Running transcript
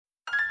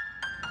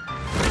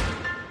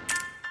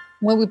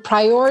When we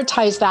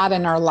prioritize that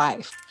in our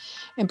life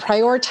and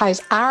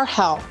prioritize our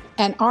health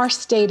and our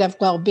state of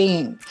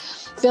well-being,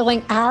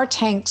 filling our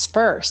tanks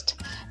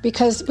first,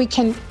 because we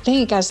can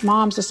think as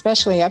moms,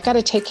 especially, I've got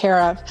to take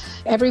care of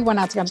everyone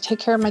else. I've got to take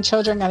care of my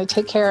children. I've got to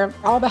take care of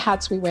all the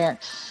hats we wear.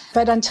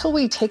 But until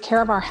we take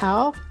care of our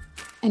health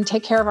and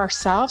take care of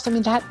ourselves,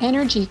 that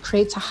energy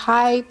creates a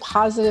high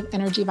positive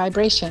energy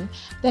vibration.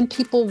 Then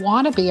people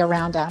want to be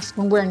around us.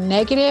 When we're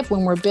negative,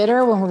 when we're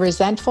bitter, when we're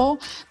resentful,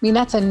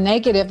 that's a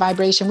negative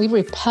vibration. We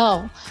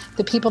repel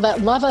the people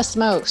that love us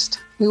most.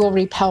 We will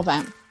repel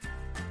them.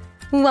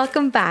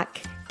 Welcome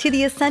back to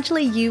the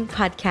Essentially You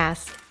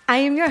podcast. I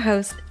am your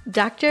host,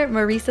 Dr.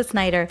 Marisa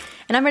Snyder,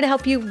 and I'm here to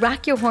help you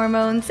rock your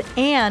hormones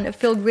and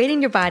feel great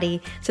in your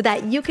body so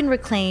that you can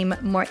reclaim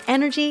more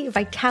energy,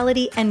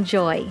 vitality, and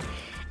joy,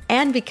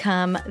 and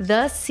become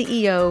the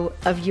CEO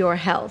of your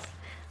health.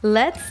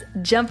 Let's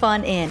jump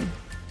on in.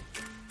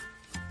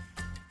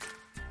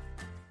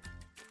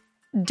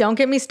 Don't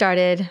get me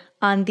started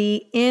on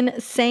the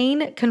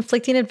insane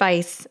conflicting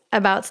advice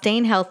about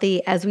staying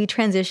healthy as we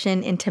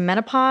transition into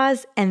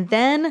menopause and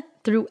then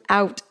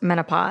throughout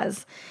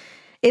menopause.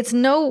 It's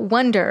no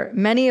wonder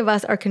many of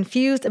us are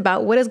confused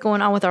about what is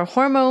going on with our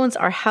hormones,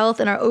 our health,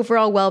 and our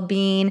overall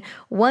well-being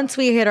once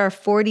we hit our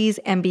 40s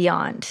and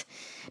beyond.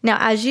 Now,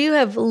 as you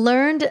have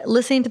learned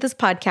listening to this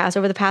podcast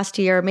over the past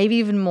year, maybe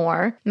even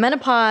more,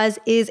 menopause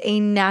is a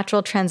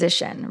natural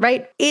transition,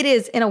 right? It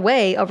is, in a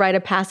way, a rite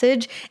of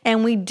passage,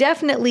 and we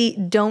definitely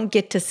don't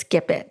get to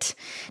skip it.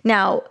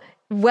 Now,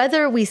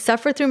 whether we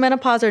suffer through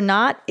menopause or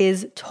not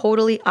is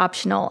totally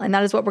optional, and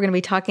that is what we're going to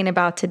be talking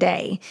about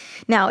today.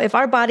 Now, if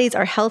our bodies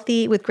are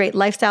healthy with great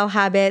lifestyle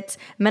habits,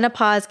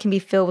 menopause can be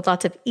filled with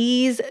lots of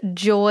ease,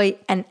 joy,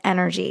 and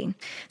energy.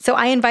 So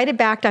I invited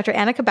back Dr.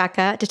 Anna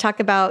Cabeca to talk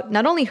about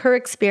not only her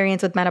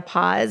experience with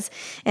menopause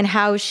and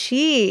how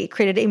she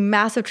created a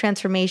massive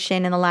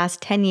transformation in the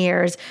last 10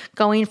 years,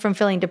 going from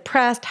feeling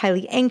depressed,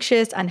 highly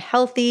anxious,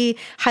 unhealthy,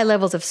 high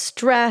levels of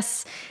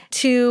stress,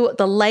 to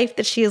the life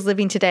that she is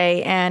living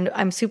today. And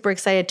I'm super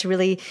excited to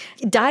really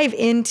dive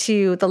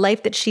into the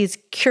life that she's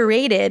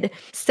curated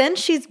since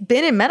she's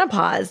been in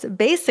menopause,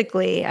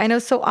 basically. I know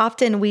so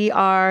often we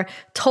are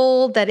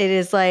told that it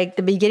is like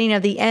the beginning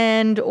of the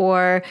end,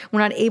 or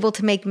we're not able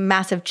to make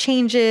massive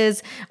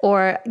changes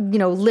or,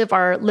 live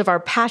our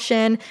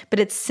passion, but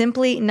it's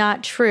simply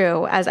not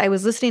true. As I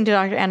was listening to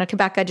Dr. Anna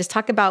Cabeca just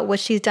talk about what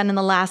she's done in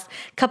the last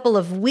couple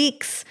of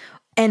weeks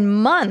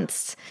and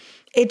months,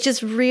 it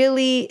just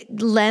really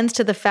lends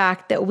to the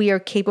fact that we are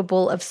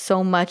capable of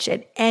so much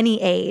at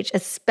any age,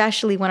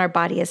 especially when our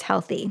body is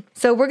healthy.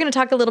 So we're going to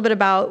talk a little bit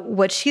about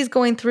what she's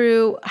going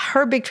through,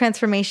 her big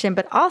transformation,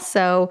 but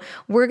also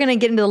we're going to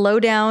get into the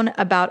lowdown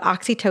about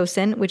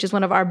oxytocin, which is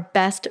one of our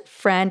best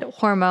friend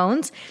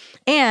hormones,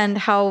 and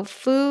how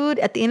food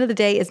at the end of the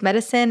day is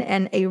medicine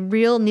and a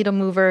real needle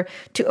mover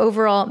to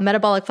overall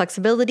metabolic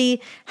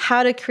flexibility,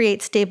 how to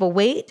create stable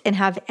weight and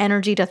have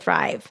energy to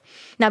thrive.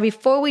 Now,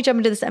 before we jump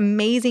into this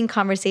amazing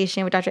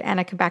conversation with Dr.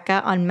 Anna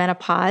Cabeca on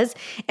menopause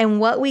and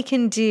what we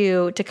can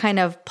do to kind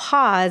of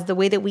pause the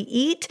way that we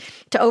eat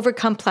to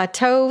overcome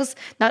plateaus,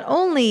 not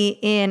only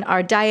in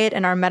our diet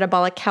and our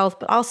metabolic health,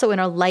 but also in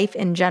our life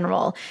in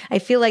general. I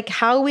feel like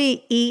how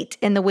we eat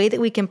and the way that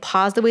we can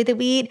pause the way that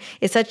we eat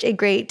is such a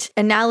great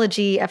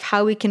analogy of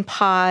how we can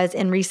pause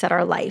and reset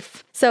our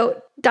life.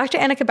 So Dr.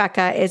 Anna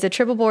Cabeca is a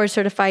triple board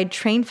certified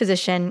trained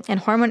physician and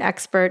hormone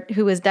expert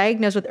who was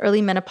diagnosed with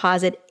early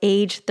menopause at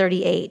age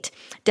 38.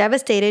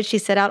 Devastated, she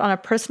set out on a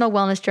personal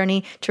wellness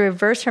journey to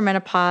reverse her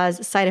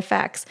menopause side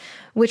effects,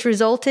 which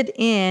resulted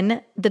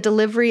in the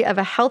delivery of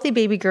a healthy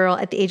baby girl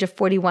at the age of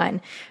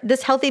 41.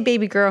 This healthy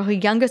baby girl, her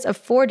youngest of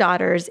 4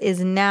 daughters,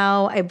 is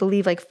now, I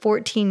believe, like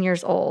 14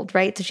 years old,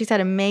 right? So she's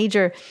had a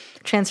major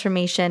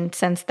transformation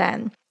since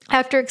then.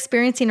 After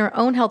experiencing her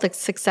own health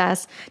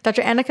success,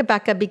 Dr. Anna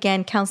Cabeca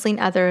began counseling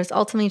others,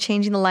 ultimately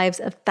changing the lives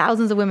of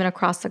thousands of women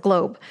across the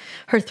globe.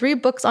 Her 3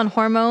 books on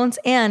hormones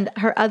and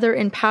her other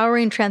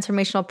empowering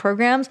transformational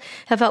programs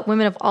have helped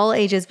women of all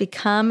ages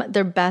become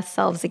their best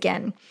selves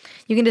again.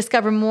 You can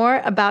discover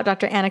more about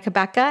Dr. Anna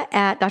Cabeca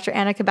at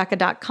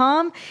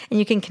drannacabeca.com, and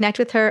you can connect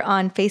with her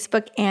on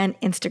Facebook and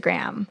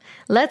Instagram.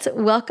 Let's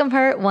welcome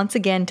her once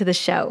again to the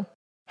show.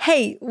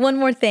 Hey, one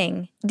more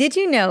thing. Did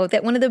you know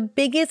that one of the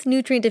biggest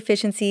nutrient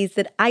deficiencies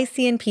that I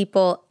see in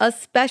people,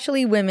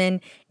 especially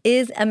women,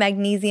 is a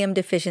magnesium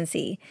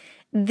deficiency?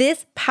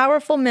 This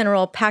powerful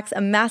mineral packs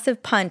a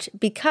massive punch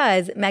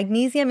because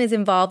magnesium is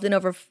involved in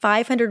over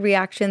 500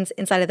 reactions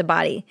inside of the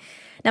body.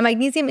 Now,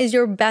 magnesium is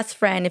your best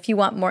friend if you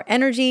want more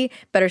energy,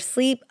 better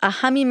sleep, a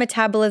humming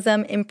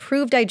metabolism,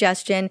 improved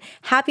digestion,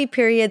 happy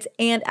periods,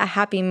 and a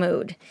happy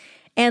mood.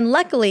 And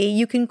luckily,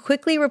 you can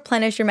quickly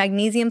replenish your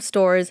magnesium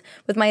stores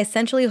with my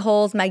Essentially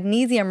Whole's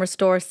Magnesium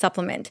Restore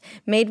supplement,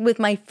 made with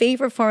my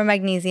favorite form of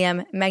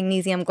magnesium,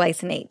 magnesium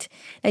glycinate.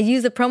 Now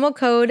use the promo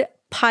code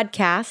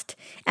PODCAST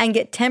and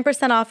get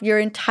 10% off your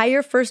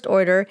entire first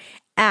order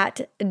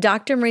at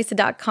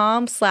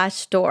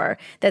drmariza.com/store.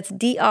 That's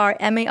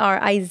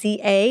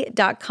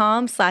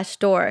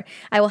drmariza.com/store.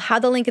 I will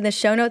have the link in the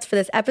show notes for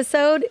this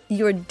episode.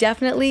 You're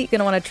definitely going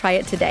to want to try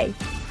it today.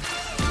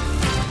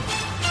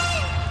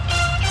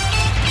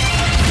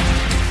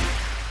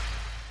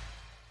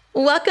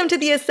 Welcome to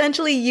the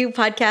Essentially You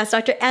podcast,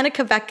 Dr. Anna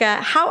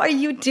Cabeca. How are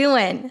you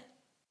doing?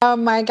 Oh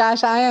my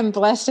gosh, I am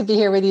blessed to be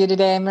here with you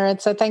today,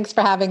 Maritza. Thanks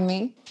for having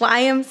me. Well,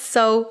 I am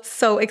so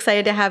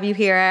excited to have you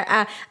here.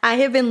 I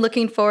have been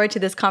looking forward to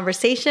this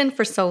conversation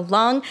for so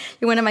long.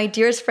 You're one of my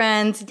dearest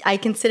friends. I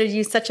consider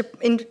you such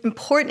an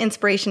important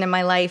inspiration in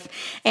my life.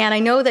 And I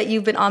know that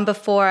you've been on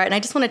before, and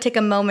I just want to take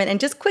a moment and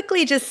just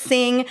quickly just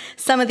sing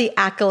some of the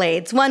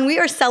accolades. One, we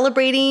are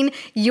celebrating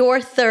your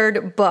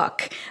third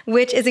book,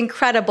 which is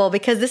incredible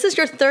because this is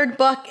your third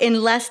book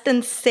in less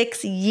than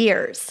 6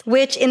 years,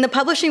 which in the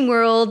publishing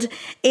world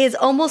is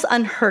almost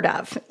unheard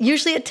of.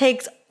 Usually it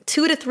takes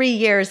 2 to 3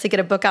 years to get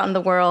a book out in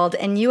the world,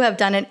 and you have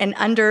done it in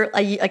under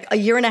a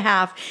year and a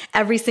half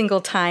every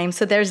single time.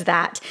 So there's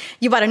that.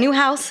 You bought a new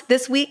house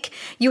this week.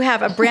 You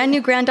have a brand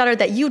new granddaughter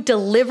that you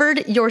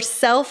delivered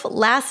yourself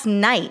last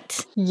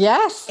night.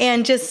 Yes.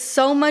 And just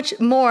so much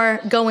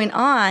more going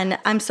on.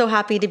 I'm so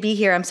happy to be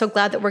here. I'm so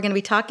glad that we're going to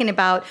be talking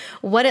about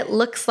what it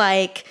looks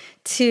like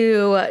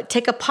to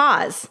take a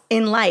pause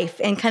in life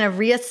and kind of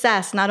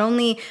reassess not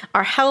only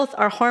our health,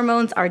 our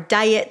hormones, our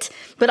diet,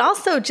 but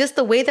also just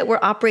the way that we're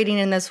operating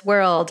in this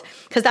world.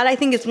 Because that, I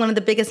think, is one of the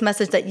biggest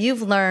messages that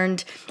you've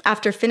learned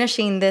after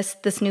finishing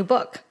this new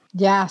book.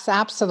 Yes,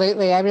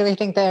 absolutely. I really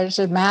think there's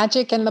a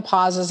magic in the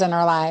pauses in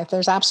our life.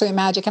 There's absolute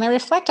magic. And I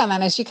reflect on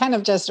that as you kind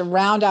of just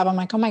round up. I'm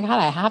like, oh my God,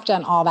 I have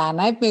done all that. And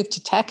I've moved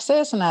to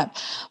Texas and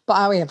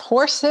we have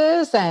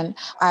horses and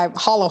I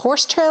haul a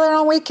horse trailer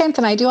on weekends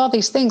and I do all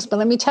these things. But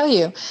let me tell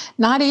you,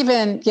 not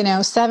even,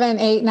 7,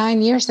 8,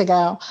 9 years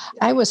ago,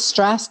 I was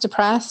stressed,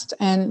 depressed,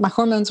 and my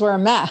hormones were a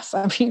mess.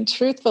 I mean,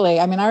 truthfully,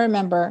 I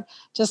remember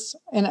just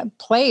in a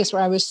place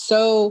where I was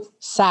so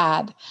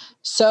sad,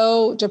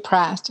 so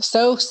depressed,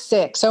 so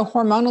sick, so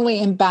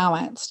hormonally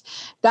imbalanced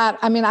that,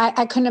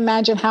 I couldn't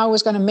imagine how I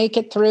was going to make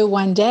it through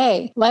one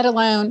day, let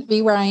alone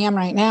be where I am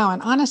right now.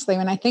 And honestly,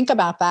 when I think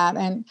about that,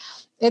 and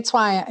it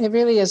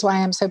really is why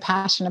I'm so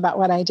passionate about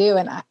what I do.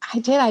 And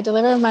I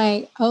delivered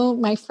my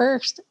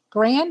first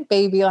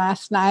grandbaby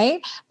last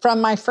night from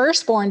my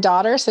firstborn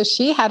daughter. So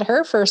she had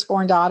her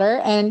firstborn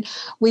daughter and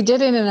we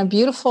did it in a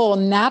beautiful,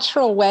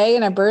 natural way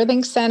in a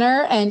birthing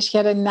center. And she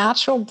had a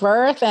natural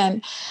birth.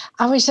 And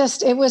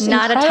it was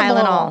not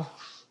incredible. A Tylenol.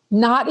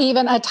 Not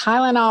even a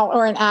Tylenol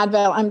or an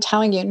Advil. I'm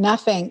telling you,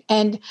 nothing.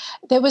 And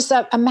there was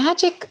an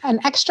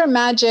extra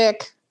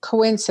magic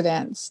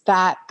coincidence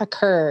that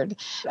occurred.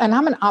 And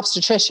I'm an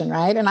obstetrician,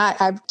 right? And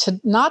I to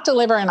not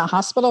deliver in a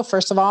hospital,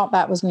 first of all,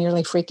 that was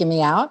nearly freaking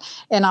me out.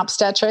 In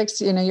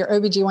obstetrics, your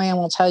OBGYN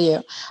will tell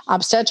you,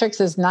 obstetrics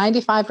is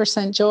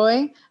 95%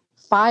 joy,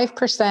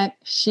 5%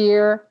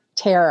 sheer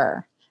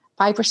terror.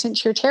 5%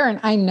 sheer terror. And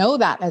I know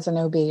that as an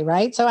OB,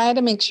 right? So I had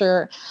to make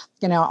sure,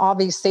 all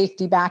these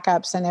safety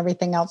backups and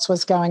everything else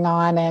was going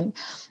on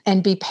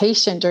and be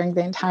patient during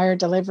the entire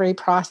delivery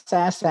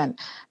process. And,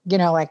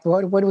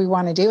 what do we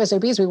want to do as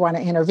OBs? We want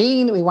to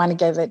intervene. We want to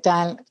get it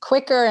done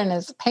quicker and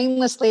as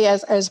painlessly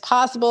as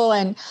possible.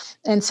 And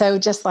so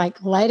just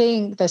like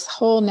letting this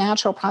whole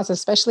natural process,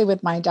 especially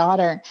with my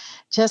daughter,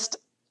 just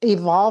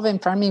evolve in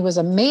front of me was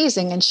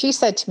amazing. And she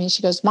said to me,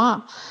 she goes,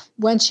 Mom,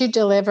 once you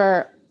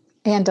deliver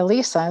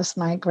Andalisa is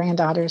my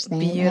granddaughter's name.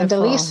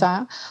 Beautiful.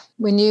 Andalisa,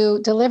 when you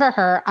deliver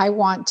her, I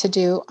want to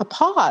do a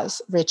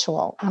pause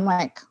ritual. I'm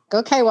like,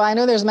 okay, well, I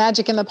know there's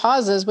magic in the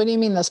pauses. What do you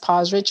mean this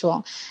pause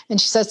ritual?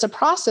 And she says, it's a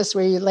process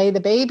where you lay the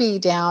baby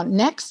down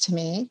next to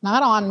me,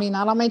 not on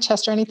my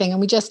chest or anything. And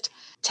we just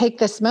take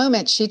this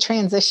moment. She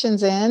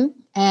transitions in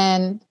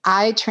and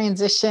I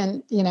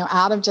transition,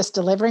 out of just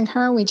delivering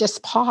her. We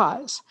just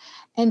pause.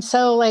 And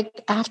so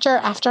like after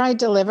I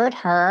delivered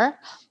her,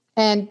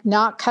 and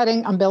not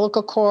cutting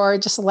umbilical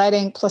cord, just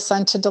letting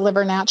placenta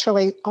deliver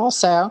naturally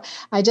also.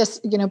 I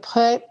just,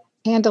 put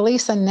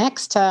Andalisa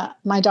next to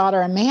my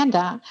daughter,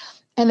 Amanda,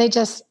 and they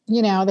just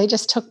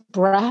took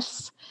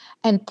breaths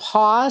and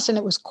paused, and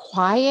it was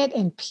quiet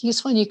and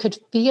peaceful. And you could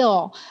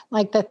feel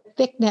like the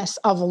thickness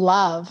of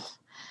love.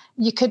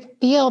 You could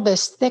feel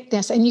this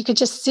thickness and you could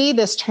just see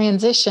this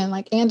transition,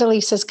 like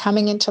Andalisa's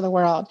coming into the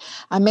world.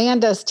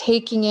 Amanda's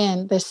taking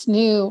in this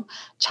new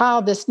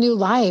child, this new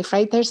life,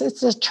 right?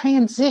 It's a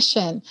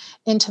transition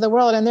into the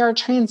world, and there are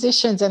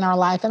transitions in our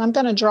life. And I'm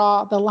going to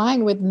draw the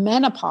line with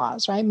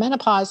menopause, right?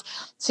 Menopause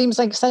seems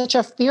like such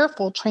a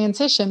fearful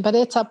transition, but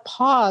it's a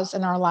pause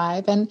in our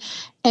life. And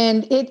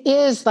it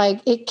is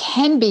like, it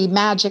can be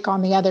magic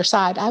on the other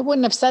side. I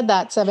wouldn't have said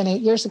that 7, 8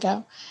 years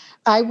ago.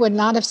 I would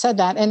not have said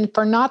that. And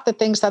for not the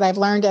things that I've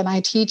learned and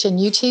I teach and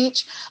you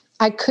teach,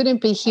 I couldn't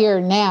be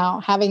here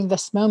now having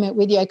this moment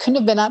with you. I couldn't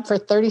have been up for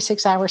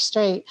 36 hours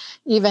straight,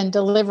 even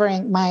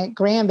delivering my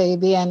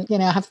grandbaby and,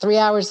 have 3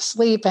 hours of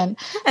sleep and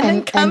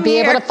be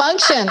able to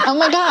function. Oh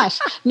my gosh.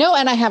 No.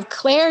 And I have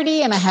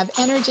clarity and I have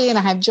energy and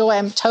I have joy.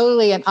 I'm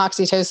totally an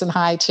oxytocin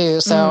high too.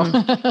 So.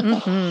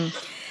 Mm-hmm.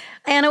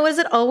 Anna, was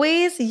it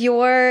always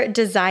your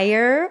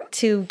desire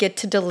to get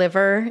to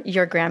deliver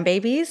your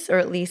grandbabies, or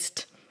at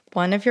least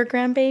one of your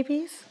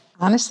grandbabies?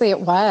 Honestly, it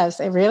was.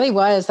 It really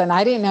was. And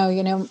I didn't know,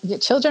 your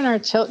children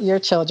are your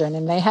children,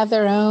 and they have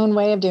their own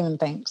way of doing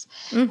things.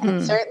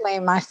 And certainly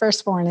my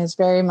firstborn is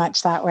very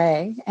much that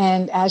way.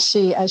 And as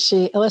she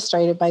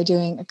illustrated by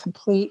doing a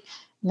complete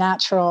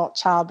natural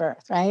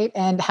childbirth, right?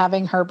 And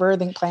having her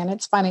birthing plan.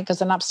 It's funny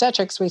because in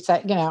obstetrics, we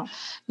say,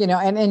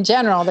 and in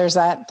general, there's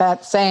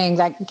that saying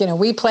that,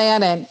 we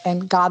plan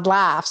and God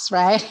laughs,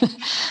 right?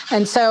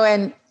 And so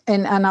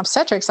in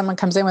obstetrics, someone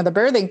comes in with a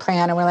birthing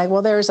plan and we're like,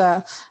 well, there's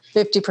a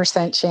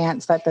 50%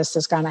 chance that this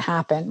is going to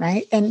happen,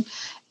 right?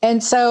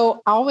 And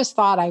so I always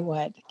thought I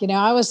would, I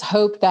always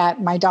hoped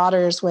that my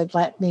daughters would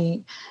let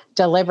me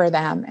deliver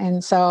them.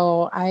 And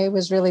so I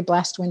was really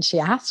blessed when she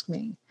asked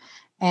me.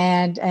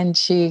 And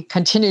she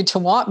continued to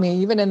want me,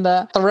 even in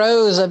the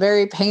throes of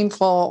very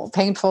painful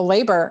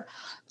labor.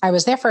 I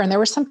was there for her. And there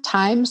were some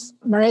times,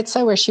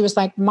 Maritza, where she was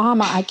like,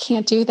 Mama, I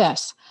can't do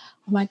this.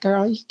 I'm like,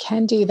 girl, you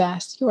can do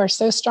this. You are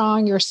so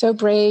strong. You're so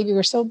brave. You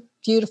are so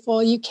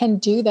beautiful. You can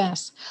do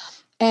this.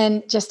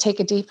 And just take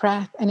a deep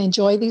breath and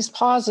enjoy these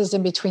pauses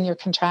in between your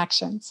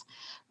contractions,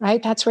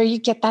 right? That's where you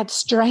get that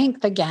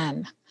strength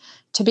again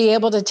to be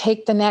able to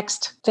take the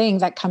next thing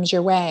that comes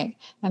your way.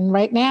 And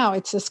right now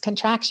it's this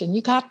contraction.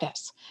 You got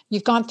this.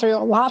 You've gone through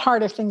a lot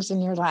harder things in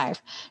your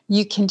life.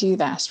 You can do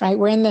this, right?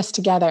 We're in this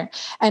together.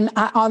 And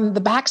on the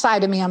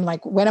backside of me, I'm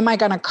like, when am I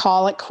going to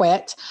call it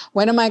quit?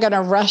 When am I going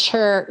to rush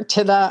her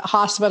to the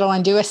hospital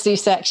and do a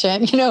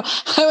C-section?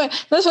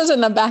 This was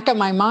in the back of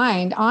my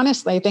mind,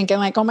 honestly, thinking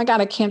like, oh my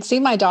God, I can't see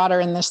my daughter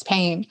in this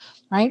pain.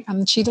 Right.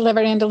 And she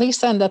delivered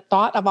Andalisa, and the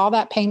thought of all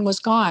that pain was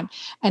gone.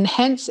 And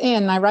hence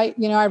I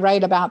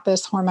write about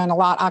this hormone a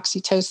lot,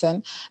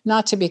 oxytocin,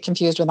 not to be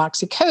confused with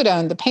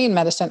oxycodone, the pain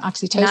medicine,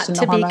 oxytocin,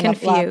 the hormone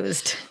of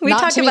love. We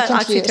talk about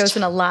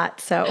oxytocin a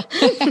lot. So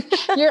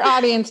your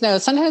audience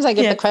knows. Sometimes I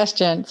get the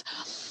questions.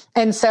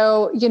 And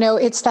so,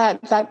 it's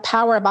that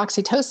power of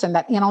oxytocin,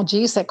 that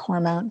analgesic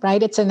hormone,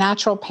 right? It's a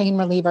natural pain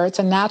reliever. It's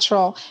a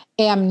natural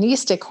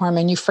amnestic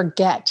hormone. You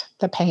forget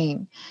the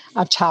pain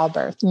of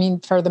childbirth. I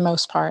mean, for the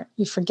most part,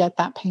 you forget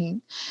that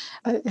pain.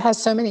 It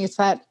has so many. It's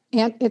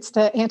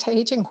the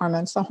anti-aging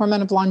hormone. It's the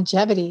hormone of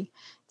longevity.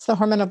 It's the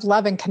hormone of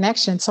love and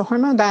connection. It's a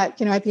hormone that,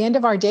 at the end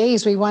of our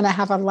days, we want to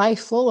have a life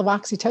full of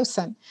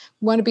oxytocin.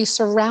 We want to be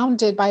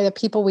surrounded by the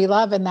people we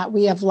love and that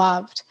we have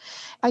loved.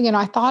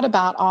 I thought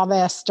about all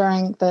this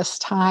during this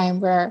time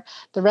where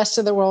the rest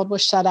of the world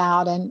was shut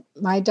out, and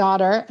my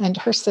daughter and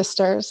her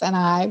sisters and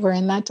I were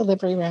in that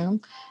delivery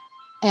room,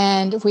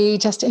 and we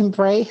just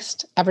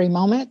embraced every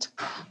moment.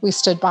 We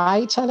stood by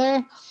each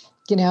other.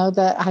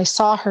 I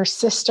saw her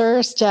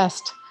sisters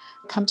just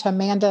come to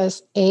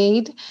Amanda's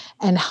aid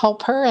and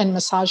help her and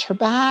massage her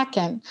back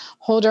and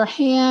hold her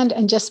hand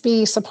and just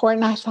be support.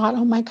 And I thought,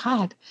 oh my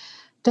God,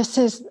 this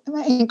is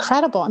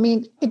incredible. I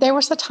mean, there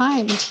was a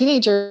time in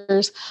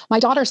teenagers, my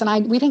daughters and I,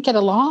 we didn't get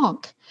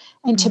along.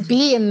 And to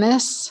be in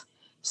this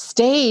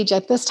stage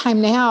at this time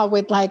now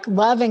with like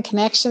love and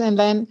connection, and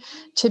then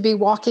to be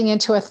walking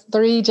into a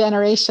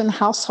 3-generation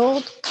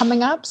household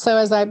coming up. So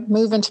as I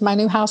move into my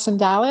new house in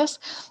Dallas,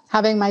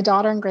 having my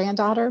daughter and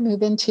granddaughter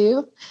move in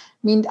too.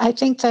 I mean, I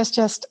think that's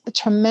just a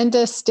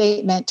tremendous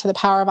statement to the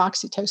power of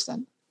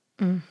oxytocin.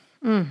 When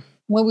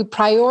we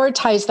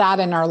prioritize that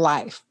in our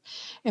life,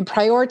 and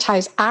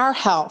prioritize our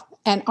health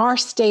and our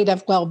state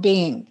of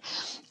well-being,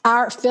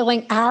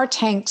 filling our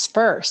tanks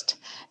first,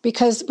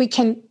 because we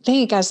can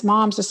think as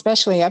moms,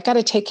 especially, I've got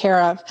to take care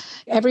of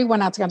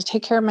everyone else. I've got to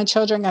take care of my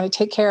children, got to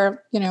take care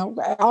of,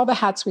 all the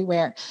hats we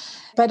wear.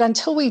 But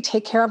until we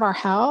take care of our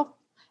health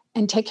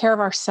and take care of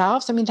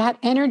ourselves, I mean, that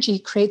energy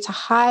creates a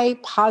high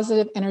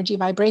positive energy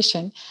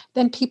vibration.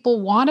 Then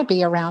people want to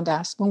be around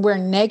us. When we're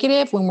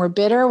negative, when we're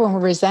bitter, when we're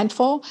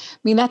resentful, I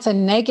mean, that's a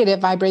negative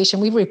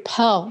vibration. We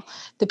repel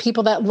the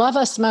people that love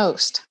us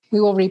most. We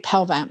will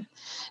repel them.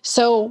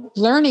 So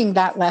learning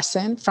that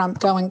lesson from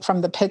going from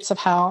the pits of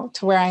hell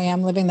to where I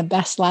am living the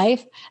best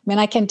life. I mean,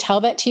 I can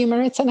tell that to you,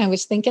 Maritza, and I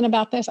was thinking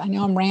about this. I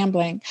know I'm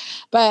rambling,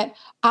 but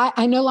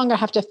I no longer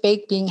have to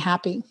fake being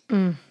happy.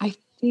 I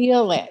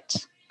feel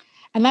it.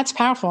 And that's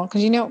powerful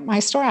because, my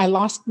story, I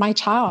lost my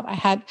child. I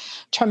had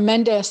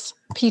tremendous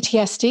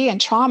PTSD and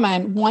trauma,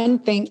 and one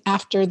thing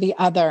after the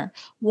other,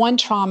 one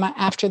trauma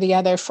after the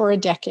other for a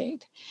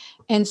decade.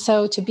 And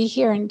so to be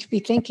here and to be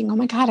thinking, oh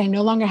my God, I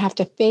no longer have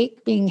to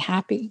fake being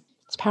happy.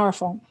 It's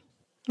powerful.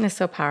 It's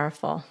so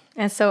powerful.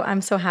 And so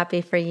I'm so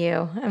happy for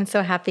you. I'm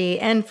so happy.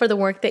 And for the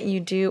work that you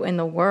do in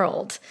the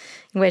world,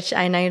 which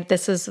I know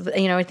this is,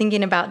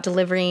 thinking about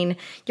delivering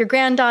your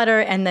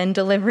granddaughter and then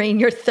delivering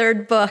your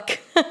third book.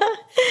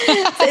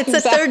 It's exactly.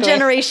 A third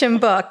generation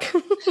book.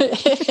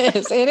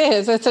 It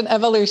is. It's an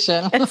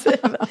evolution.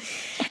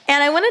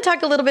 And I want to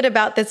talk a little bit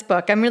about this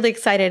book. I'm really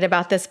excited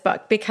about this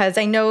book because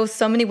I know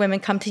so many women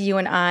come to you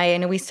and I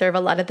know we serve a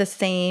lot of the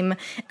same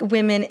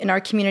women in our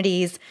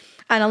communities.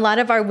 And a lot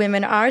of our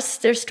women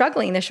they're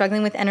struggling. They're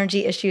struggling with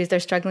energy issues. They're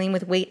struggling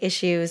with weight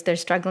issues. They're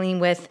struggling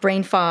with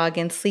brain fog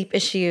and sleep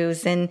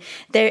issues. And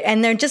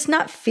they're just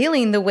not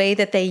feeling the way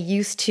that they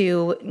used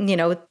to,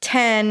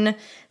 10,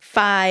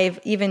 5,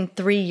 even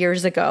 3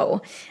 years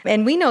ago.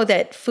 And we know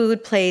that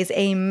food plays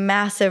a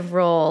massive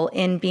role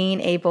in being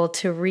able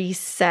to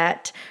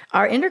reset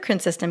our endocrine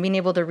system, being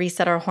able to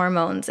reset our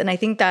hormones. And I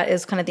think that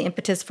is kind of the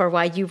impetus for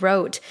why you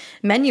wrote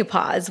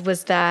Menopause,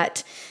 was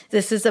that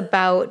this is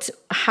about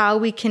how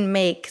we can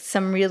make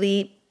some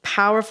really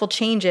powerful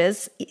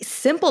changes,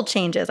 simple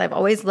changes. I've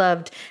always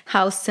loved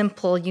how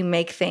simple you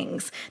make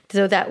things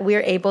so that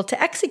we're able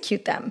to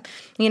execute them.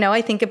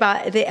 I think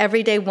about the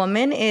everyday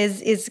woman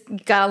is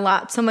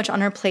got so much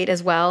on her plate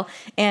as well,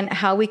 and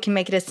how we can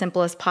make it as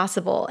simple as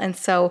possible. And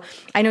so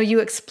I know you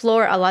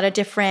explore a lot of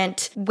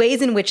different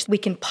ways in which we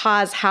can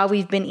pause how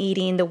we've been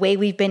eating, the way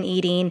we've been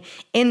eating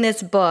in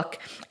this book.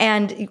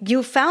 And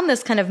you found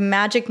this kind of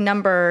magic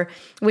number,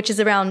 which is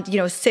around,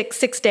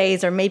 6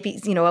 days or maybe,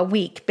 a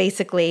week,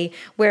 basically,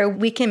 where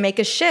we can make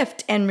a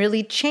shift and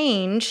really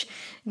change,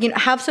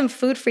 have some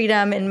food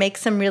freedom and make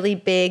some really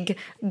big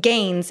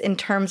gains in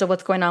terms of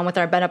what's going on with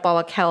our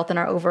metabolic health and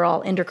our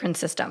overall endocrine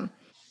system.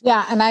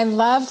 Yeah. And I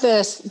love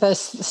this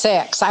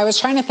 6. I was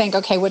trying to think,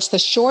 okay, what's the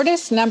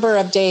shortest number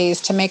of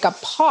days to make a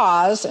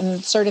pause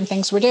in certain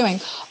things we're doing?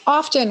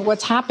 Often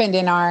what's happened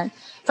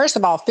first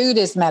of all, food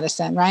is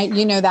medicine, right?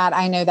 You know that,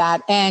 I know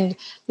that. And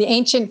the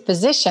ancient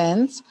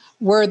physicians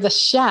were the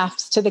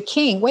chefs to the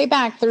king way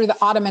back through the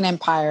Ottoman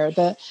Empire.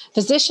 The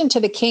physician to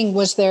the king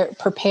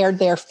prepared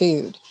their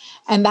food.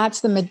 And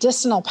that's the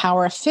medicinal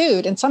power of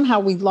food. And somehow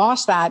we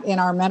lost that in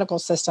our medical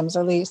systems,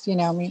 at least,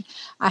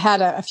 I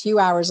had a few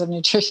hours of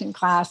nutrition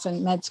class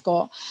in med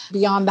school.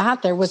 Beyond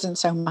that, there wasn't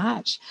so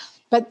much.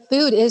 But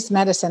food is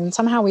medicine. And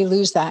somehow we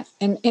lose that.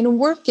 And in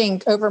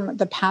working over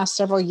the past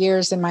several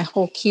years in my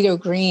whole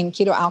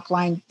keto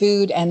alkaline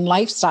food and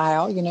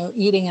lifestyle,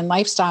 eating and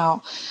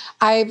lifestyle,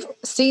 I've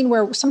seen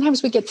where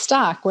sometimes we get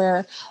stuck,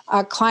 where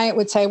a client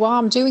would say, well,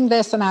 I'm doing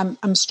this and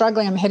I'm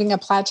struggling. I'm hitting a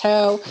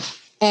plateau.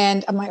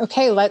 And I'm like,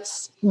 okay,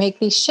 let's make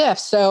these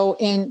shifts. So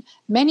in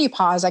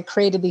Menopause, I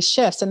created these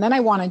shifts, and then I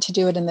wanted to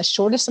do it in the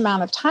shortest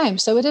amount of time.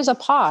 So it is a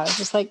pause,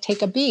 just like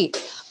take a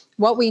beat.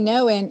 What we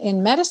know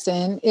in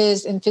medicine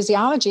is, in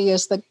physiology,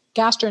 is the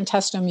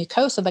gastrointestinal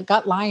mucosa, the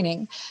gut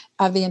lining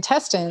of the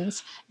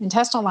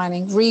intestinal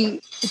lining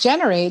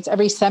regenerates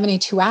every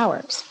 72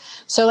 hours.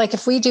 So like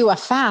if we do a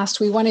fast,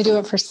 we want to do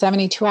it for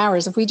 72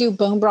 hours. If we do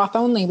bone broth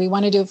only, we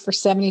want to do it for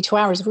 72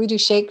 hours. If we do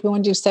shake, we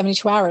want to do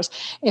 72 hours.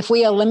 If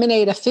we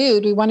eliminate a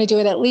food, we want to do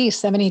it at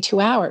least 72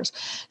 hours.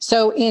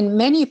 So in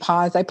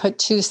Menopause, I put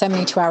 2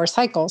 72-hour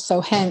cycles.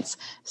 So hence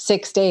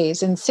 6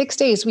 days. In 6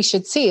 days, we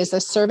should see, is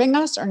this serving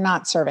us or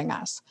not serving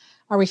us?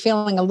 Are we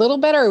feeling a little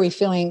better? Are we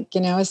feeling,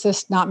 is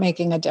this not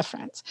making a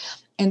difference?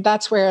 And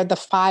that's where the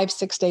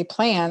 5-6 day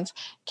plans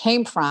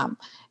came from.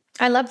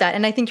 I love that.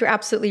 And I think you're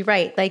absolutely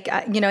right. Like,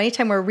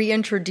 anytime we're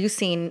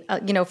reintroducing,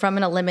 from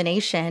an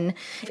elimination,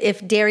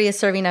 if dairy is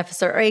serving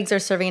us or eggs are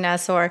serving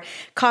us or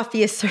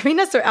coffee is serving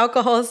us or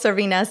alcohol is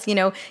serving us,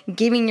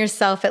 giving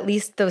yourself at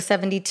least those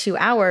 72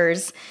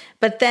 hours.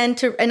 But then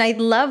and I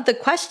love the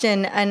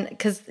question, and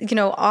because,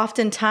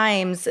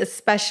 oftentimes,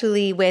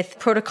 especially with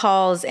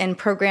protocols and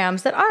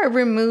programs that are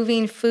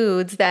removing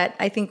foods that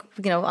I think,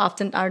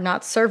 often are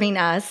not serving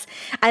us,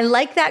 I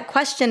like that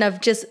question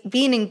of just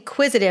being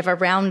inquisitive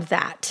around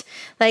that.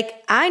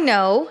 Like, I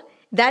know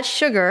that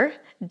sugar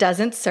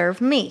doesn't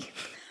serve me.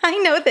 I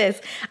know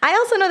this. I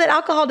also know that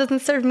alcohol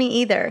doesn't serve me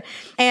either.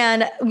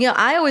 And,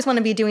 I always want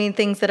to be doing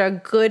things that are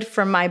good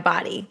for my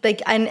body.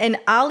 Like, and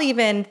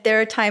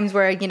there are times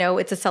where,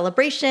 it's a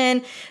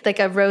celebration, like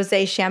a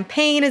rosé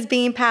champagne is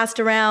being passed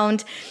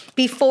around.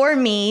 Before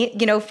me,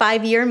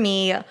 5-year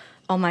me,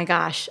 oh my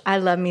gosh, I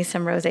love me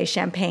some rosé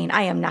champagne.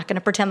 I am not going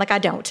to pretend like I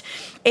don't.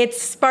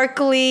 It's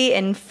sparkly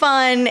and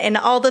fun and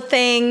all the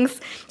things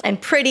and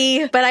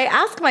pretty. But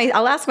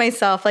I'll ask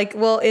myself, like,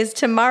 well, is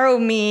tomorrow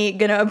me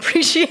going to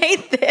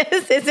appreciate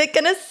this? Is it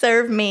going to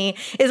serve me?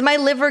 Is my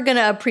liver going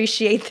to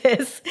appreciate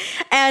this?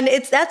 And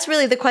that's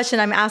really the question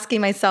I'm asking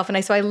myself.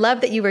 And so I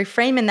love that you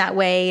reframe in that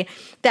way.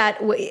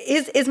 That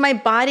is my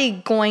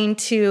body going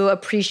to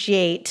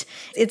appreciate?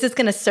 Is this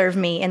going to serve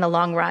me in the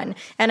long run?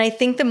 And I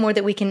think the more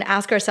that we can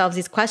ask ourselves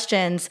these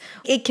questions,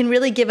 it can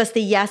really give us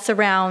the yes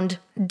around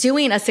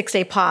doing a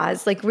 6-day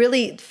pause, like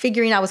really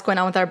figuring out what's going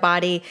on with our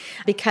body,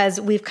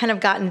 because we've kind of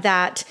gotten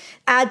that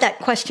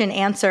question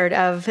answered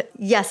of,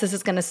 yes, this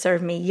is going to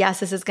serve me.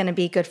 Yes, this is going to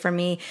be good for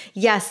me.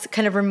 Yes,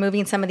 kind of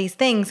removing some of these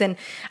things. And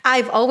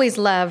I've always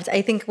loved,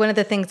 I think one of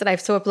the things that I've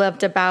so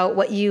loved about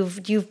what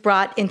you've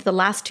brought into the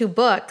last 2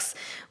 books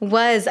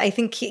was, I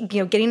think,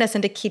 getting us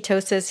into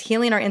ketosis,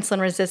 healing our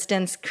insulin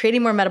resistance,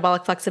 creating more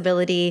metabolic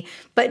flexibility,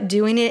 but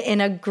doing it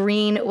in a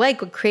green way,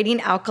 creating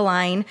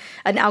an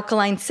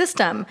alkaline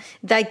system.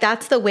 Like,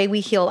 that's the way we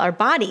heal our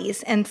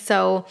bodies. And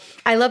so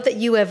I love that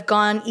you have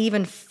gone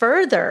even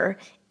further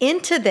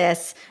into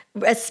this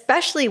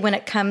especially when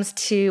it comes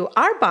to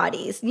our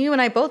bodies. You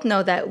and I both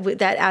know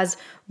that as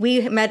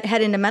we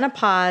head into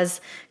menopause,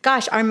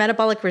 gosh, our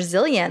metabolic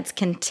resilience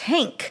can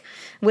tank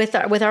with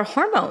our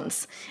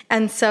hormones.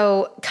 And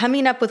so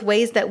coming up with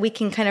ways that we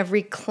can kind of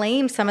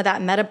reclaim some of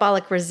that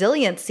metabolic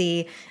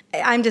resiliency,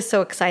 I'm just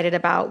so excited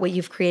about what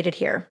you've created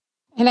here.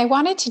 And I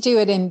wanted to do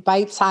it in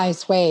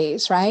bite-sized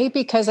ways, right?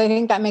 Because I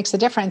think that makes a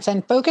difference.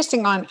 And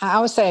focusing on, I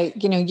would say,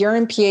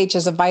 urine pH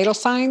is a vital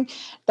sign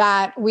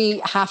that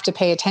we have to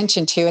pay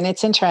attention to. And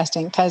it's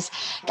interesting because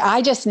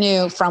I just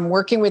knew from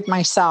working with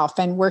myself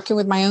and working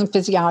with my own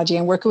physiology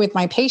and working with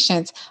my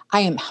patients, I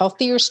am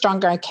healthier,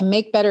 stronger. I can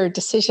make better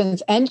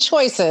decisions and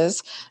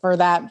choices for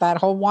that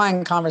whole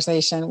wine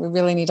conversation. We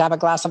really need to have a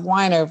glass of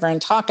wine over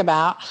and talk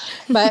about,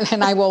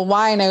 and I will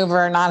whine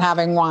over not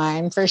having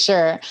wine for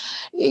sure.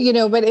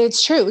 But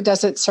it's true.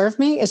 Does it serve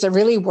me? Is it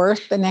really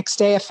worth the next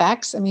day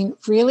effects? I mean,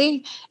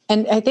 really?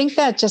 And I think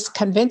that just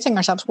convincing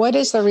ourselves, what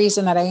is the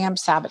reason that I am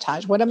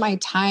sabotaged? What am I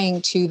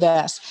tying to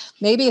this?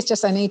 Maybe it's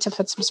just I need to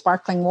put some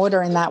sparkling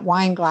water in that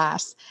wine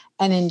glass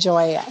and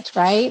enjoy it,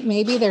 right?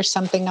 Maybe there's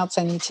something else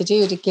I need to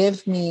do to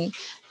give me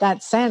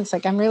that sense,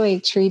 like I'm really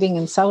treating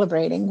and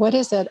celebrating. What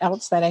is it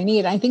else that I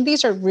need? I think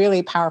these are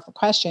really powerful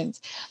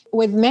questions.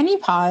 With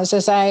MenuPause,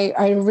 as I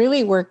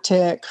really work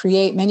to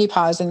create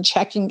MenuPause and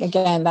checking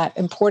again that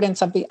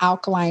importance of the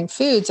alkaline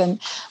foods,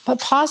 but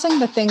pausing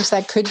the things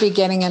that could be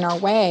getting in our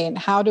way, and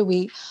how do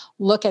we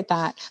look at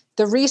that?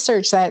 The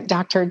research that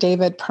Dr.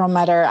 David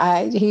Perlmutter,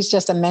 he's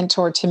just a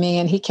mentor to me,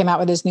 and he came out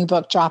with his new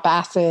book, Drop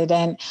Acid,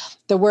 and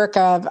the work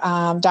of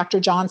Dr.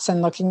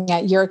 Johnson looking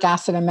at uric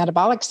acid and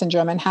metabolic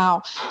syndrome and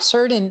how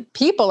certain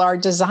people are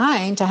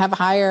designed to have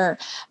higher,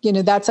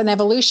 that's an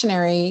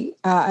evolutionary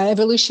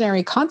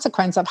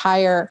consequence of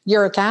higher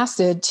uric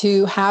acid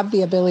to have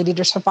the ability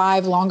to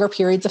survive longer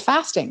periods of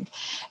fasting.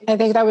 I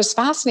think that was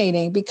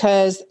fascinating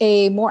because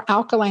a more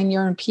alkaline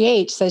urine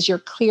pH says you're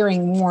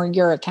clearing more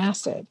uric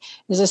acid,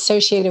 is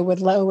associated with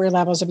lower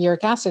levels of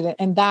uric acid.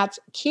 And that's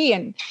key.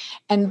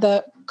 And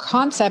the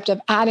concept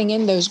of adding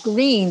in those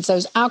greens,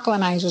 those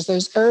alkalinizers,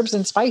 those herbs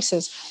and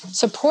spices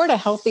support a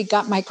healthy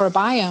gut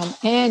microbiome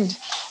and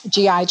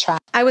GI tract.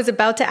 I was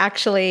about to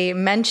actually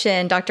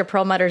mention Dr.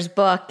 Perlmutter's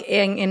book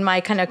in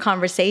my kind of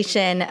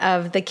conversation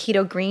of the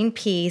keto green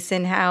piece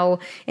and how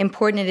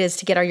important it is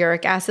to get our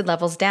uric acid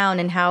levels down,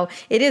 and how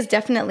it is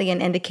definitely an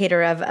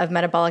indicator of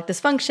metabolic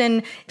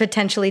dysfunction,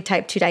 potentially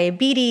type 2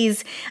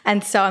 diabetes.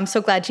 And so I'm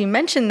so glad you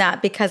mentioned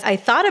that, because I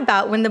thought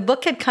about when the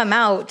book had come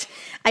out,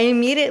 I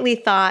immediately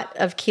thought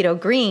of keto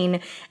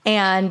green,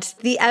 and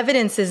the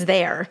evidence is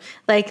there.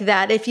 Like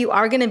that if you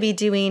are going to be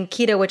doing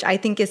keto, which I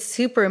think is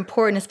super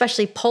important,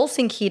 especially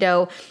pulsing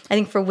keto, I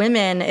think for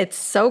women, it's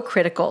so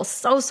critical,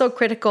 so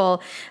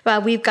critical.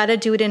 We've got to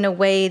do it in a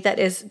way that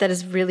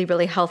is really,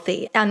 really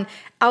healthy and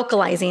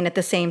alkalizing at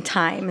the same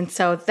time. And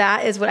so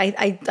that is what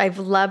I've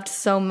loved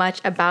so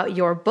much about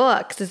your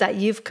books, is that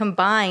you've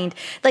combined,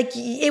 like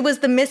it was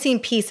the missing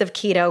piece of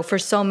keto for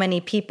so many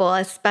people,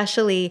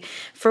 especially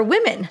for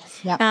women.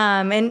 Yep.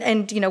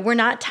 And we're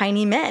not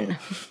tiny men.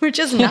 We're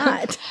just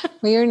not.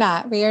 We are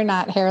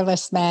not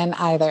hairless men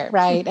either,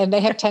 right? And they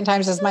have 10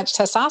 times as much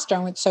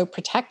testosterone, which is so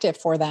protective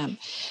for them.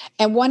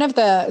 And one of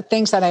the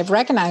things that I've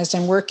recognized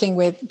in working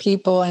with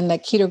people in the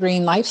keto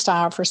green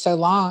lifestyle for so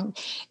long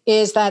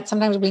is that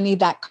sometimes we need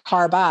that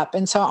carb up.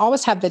 And so I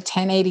always have the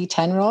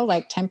 10-80-10 rule,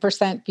 like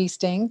 10%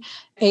 feasting,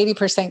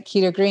 80%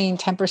 keto green,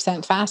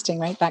 10% fasting,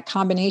 right? That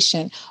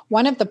combination.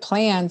 One of the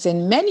plans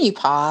in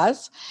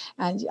MenuPause,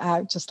 and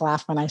I just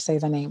laugh when I say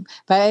the name,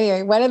 but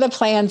anyway, one of the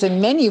plans in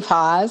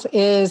MenuPause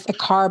is a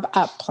carb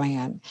up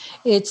plan.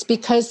 It's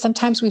because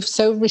sometimes we're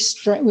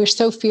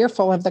so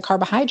fearful of the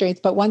carbohydrates,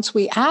 but once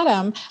we add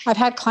them, I've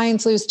had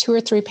clients lose 2 or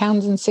 3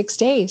 pounds in 6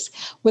 days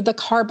with the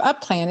carb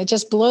up plan. It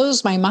just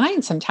blows my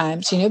mind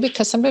sometimes,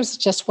 because sometimes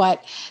it's just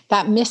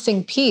that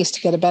missing piece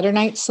to get a better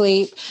night's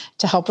sleep,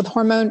 to help with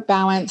hormone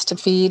balance, to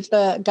feed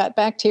the gut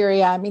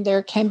bacteria. I mean,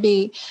 there can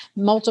be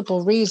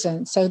multiple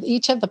reasons. So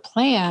each of the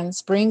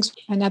plans brings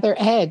another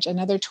edge,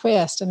 another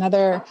twist,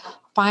 another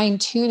fine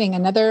tuning,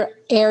 another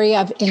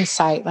area of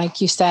insight, like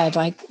you said,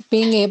 like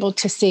being able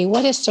to see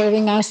what is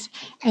serving us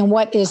and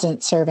what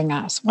isn't serving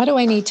us. What do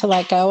I need to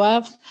let go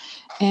of?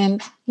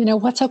 And,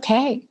 what's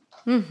okay?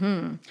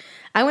 Mm-hmm.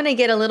 I want to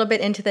get a little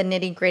bit into the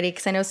nitty gritty,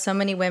 because I know so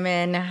many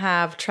women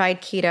have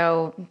tried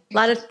keto. A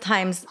lot of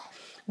times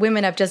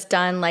women have just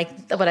done like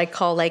what I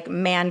call like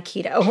man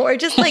keto, or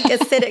just like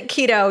acidic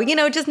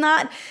keto, just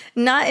not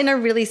in a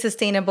really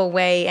sustainable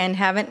way, and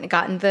haven't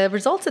gotten the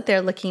results that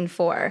they're looking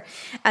for.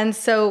 And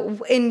so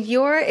in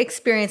your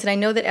experience, and I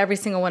know that every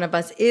single one of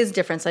us is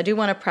different, so I do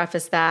want to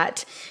preface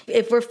that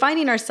if we're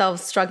finding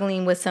ourselves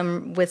struggling with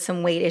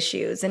some weight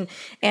issues,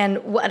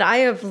 and what I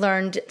have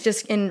learned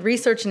just in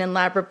research and in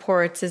lab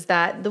reports is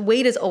that the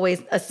weight is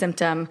always a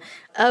symptom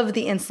of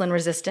the insulin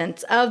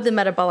resistance, of the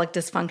metabolic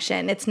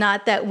dysfunction. It's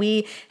not that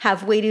we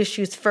have weight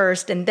issues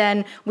first, and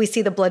then we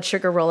see the blood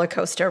sugar roller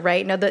coaster,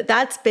 right? No,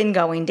 that's been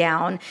going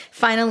down.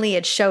 Finally,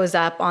 it shows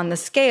up on the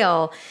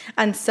scale.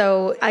 And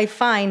so I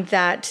find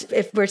that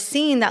if we're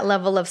seeing that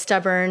level of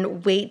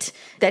stubborn weight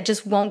that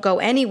just won't go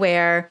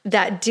anywhere,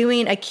 that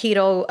doing a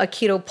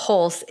keto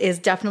pulse is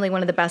definitely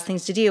one of the best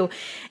things to do.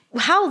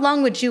 How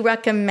long would you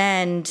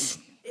recommend?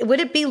 Would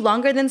it be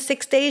longer than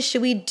 6 days?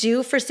 Should we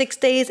do for 6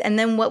 days? And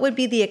then what would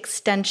be the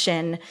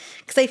extension?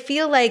 Because I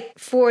feel like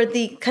for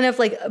the kind of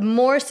like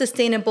more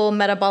sustainable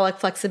metabolic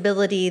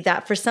flexibility,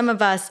 that for some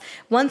of us,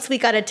 once we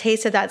got a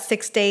taste of that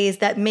 6 days,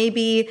 that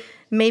maybe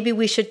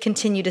we should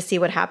continue to see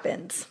what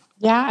happens.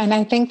 Yeah. And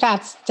I think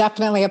that's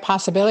definitely a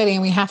possibility,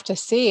 and we have to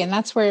see. And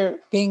that's where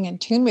being in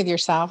tune with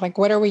yourself, like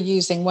what are we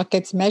using? What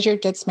gets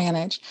measured gets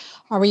managed.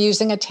 Are we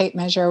using a tape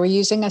measure? Are we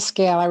using a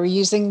scale? Are we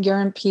using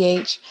urine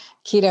pH,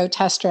 keto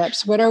test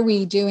strips? What are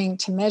we doing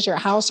to measure?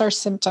 How's our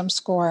symptom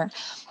score?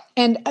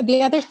 And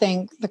the other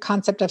thing, the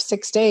concept of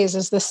 6 days,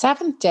 is the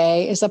seventh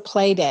day is a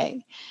play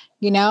day.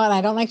 And I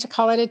don't like to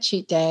call it a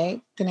cheat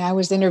day. I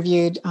was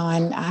interviewed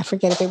on, I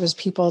forget if it was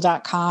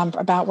people.com,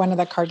 about one of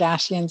the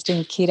Kardashians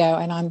doing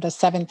keto. And on the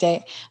seventh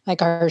day,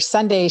 like her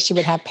Sunday, she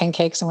would have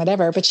pancakes and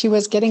whatever, but she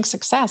was getting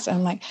success.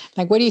 And like,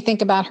 what do you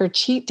think about her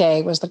cheat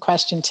day was the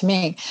question to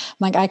me. I'm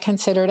like, I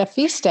consider it a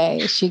feast day.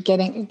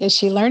 Is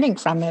she learning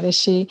from it? Does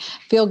she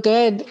feel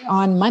good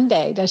on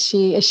Monday? Is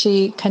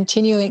she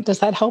continuing? Does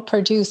that help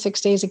her do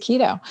 6 days of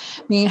keto?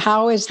 I mean,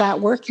 how is that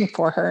working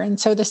for her? And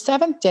so the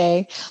seventh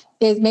day,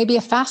 it may be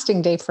a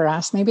fasting day for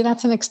us. Maybe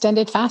that's an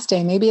extended fast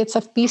day. Maybe it's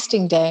a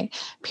feasting day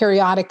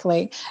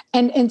periodically.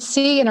 And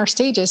see in our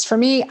stages, for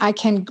me, I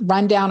can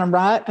run down a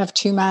rut of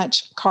too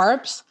much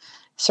carbs,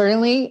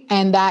 certainly.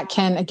 And that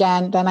can,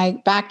 again, then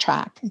I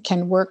backtrack. It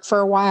can work for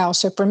a while.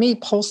 So for me,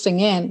 pulsing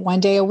in 1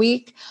 day a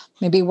week,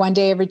 maybe 1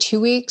 day every 2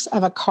 weeks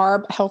of a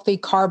healthy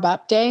carb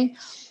up day,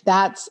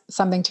 that's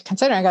something to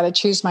consider. I got to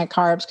choose my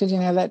carbs because,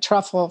 that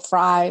truffle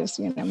fries,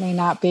 may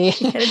not be.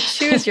 You got to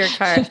choose your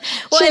carbs.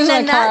 Well, choose and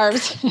then my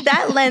carbs.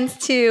 That lends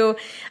to,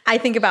 I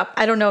think about,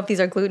 I don't know if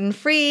these are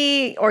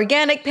gluten-free,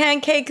 organic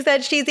pancakes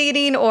that she's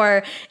eating,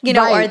 or, right.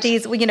 Are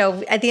these,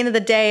 at the end of the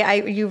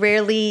day, you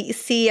rarely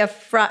see a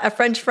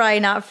French fry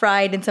not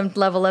fried in some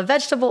level of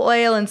vegetable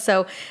oil. And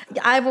so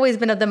I've always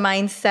been of the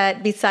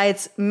mindset,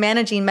 besides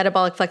managing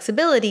metabolic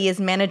flexibility, is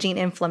managing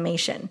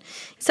inflammation.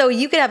 So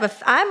you could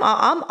have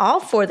I'm all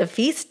for the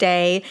feast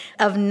day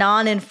of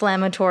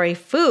non-inflammatory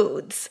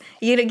foods.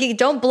 You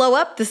don't blow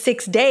up the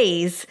 6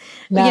 days,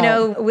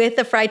 no. With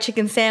a fried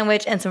chicken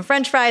sandwich and some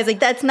French fries. Like,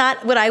 that's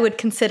not what I would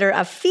consider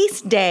a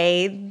feast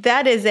day.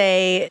 That is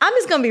I'm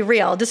just going to be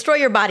real. Destroy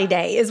your body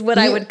day is what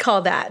I would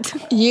call that.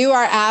 You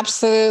are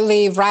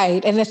absolutely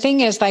right. And the thing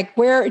is, like,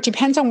 it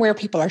depends on where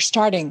people are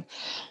starting.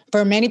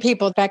 For many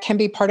people, that can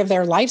be part of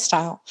their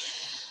lifestyle.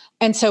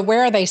 And so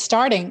where are they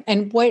starting?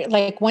 And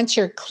once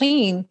you're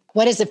clean,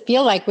 what does it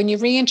feel like when you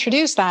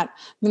reintroduce that?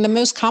 I mean, the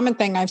most common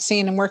thing I've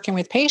seen in working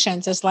with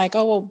patients is like,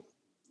 oh, well,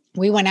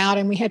 we went out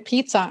and we had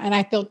pizza and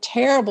I feel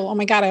terrible. Oh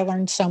my God, I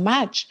learned so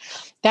much.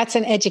 That's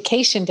an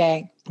education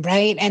day,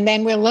 right? And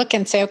then we'll look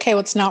and say, okay, well,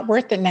 it's not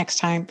worth it next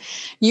time.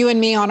 You and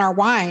me on our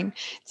wine.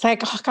 It's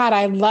like, oh God,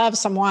 I love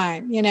some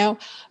wine,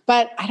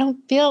 but I don't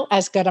feel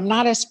as good. I'm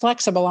not as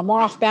flexible. I'm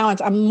more off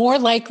balance. I'm more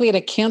likely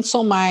to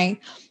cancel my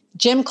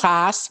gym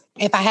class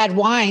if I had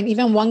wine,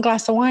 even one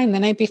glass of wine the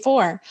night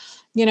before.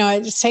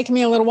 It's taken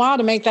me a little while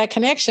to make that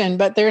connection,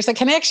 but there's a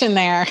connection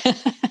there.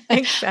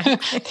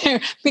 Exactly.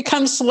 They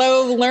become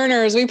slow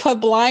learners. We put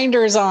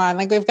blinders on,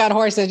 like we've got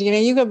horses.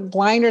 You put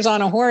blinders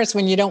on a horse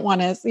when you don't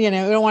want to, you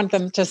don't want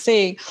them to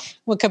see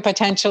what could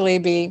potentially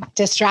be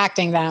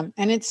distracting them.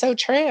 And it's so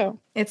true.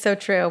 It's so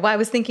true. Well, I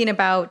was thinking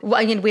about,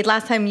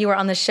 last time you were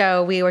on the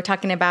show, we were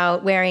talking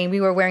about wearing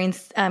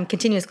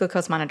continuous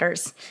glucose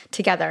monitors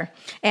together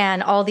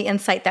and all the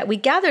insight that we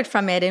gathered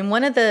from it. And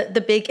one of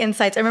the big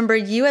insights, I remember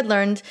you had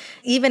learned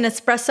even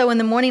espresso in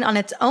the morning on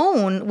its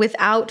own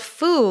without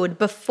food,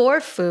 before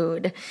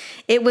food,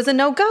 it was a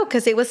no-go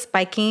because it was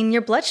spiking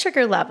your blood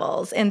sugar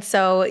levels. And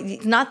so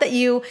not that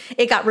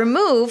it got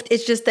removed,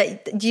 it's just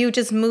that you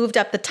just moved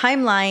up the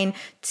timeline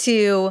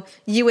to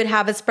you would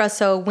have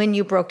espresso when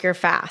you broke your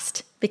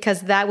fast,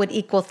 because that would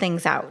equal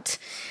things out.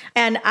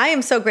 And I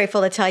am so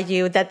grateful to tell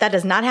you that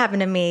does not happen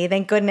to me.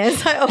 Thank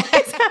goodness. I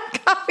always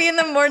have coffee in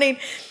the morning.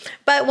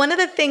 But one of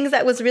the things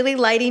that was really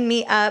lighting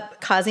me up,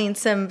 causing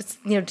some,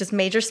 just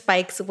major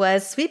spikes,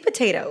 was sweet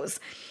potatoes.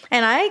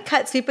 And I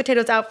cut sweet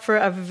potatoes out for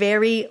a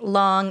very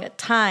long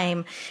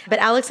time. But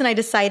Alex and I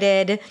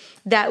decided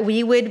that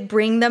we would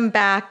bring them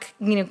back,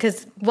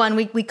 because one,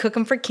 we cook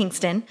them for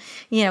Kingston.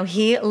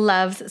 He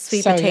loves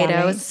sweet potatoes.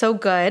 Yummy. So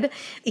good.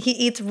 He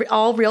eats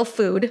all real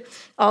food.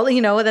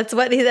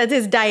 That's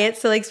his diet.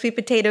 So like sweet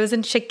potatoes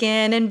and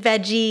chicken and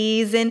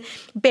veggies and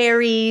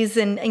berries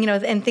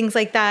and things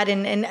like that,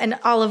 and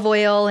olive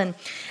oil and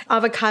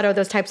avocado,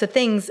 those types of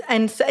things.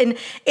 And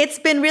it's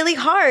been really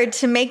hard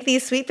to make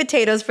these sweet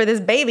potatoes for this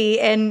baby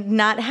and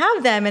not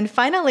have them. And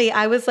finally,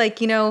 I was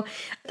like,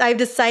 I've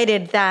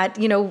decided that,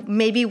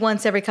 maybe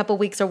once every couple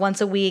weeks or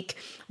once a week,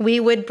 we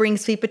would bring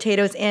sweet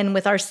potatoes in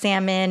with our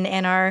salmon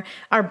and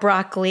our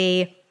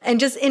broccoli, and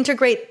just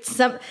integrate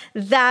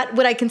that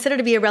what I consider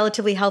to be a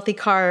relatively healthy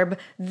carb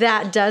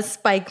that does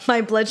spike my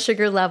blood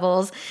sugar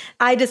levels.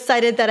 I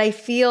decided that I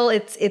feel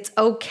it's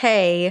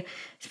okay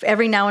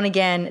every now and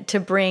again to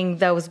bring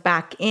those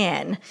back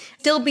in.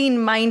 Still being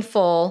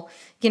mindful,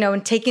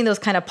 and taking those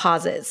kind of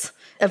pauses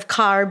of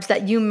carbs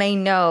that you may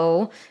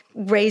know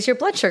raise your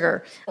blood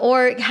sugar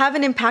or have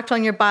an impact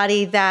on your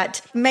body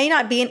that may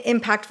not be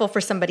impactful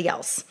for somebody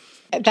else.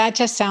 That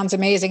just sounds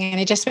amazing. And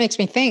it just makes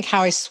me think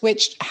how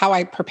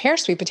I prepare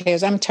sweet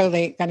potatoes. I'm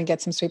totally going to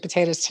get some sweet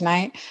potatoes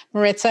tonight.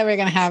 Maritza, we're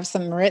going to have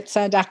some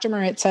Dr.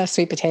 Maritza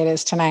sweet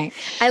potatoes tonight.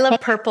 I love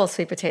purple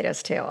sweet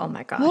potatoes too. Oh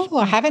my gosh. Oh,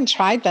 I haven't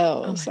tried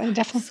those. I'm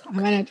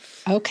going to,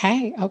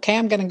 okay.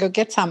 I'm going to go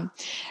get some.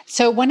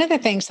 So one of the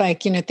things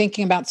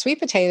thinking about sweet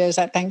potatoes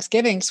at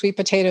Thanksgiving, sweet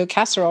potato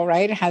casserole,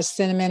 right? It has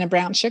cinnamon and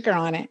brown sugar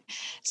on it.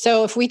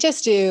 So if we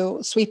just do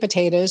sweet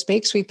potatoes,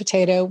 baked sweet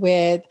potato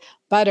with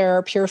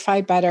butter,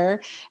 purified butter.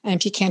 And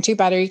if you can't do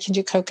butter, you can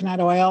do coconut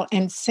oil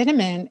and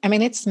cinnamon. I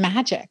mean, it's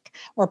magic.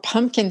 Or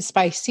pumpkin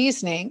spice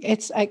seasoning.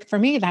 It's like, for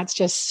me, that's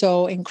just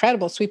so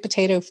incredible. Sweet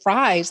potato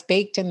fries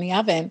baked in the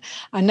oven,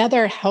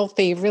 another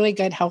healthy, really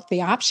good,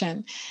 healthy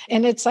option.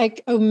 And it's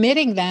like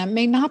omitting them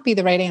may not be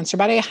the right answer,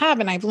 but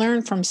I've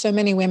learned from so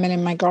many women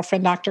in my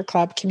Girlfriend Doctor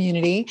Club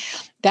community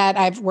that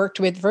I've worked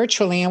with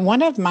virtually. And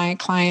one of my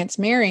clients,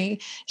 Mary,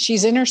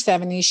 she's in her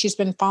 70s. She's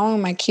been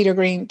following my keto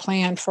green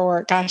plan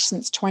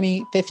since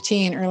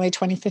 2015, early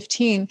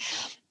 2015.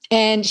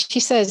 And she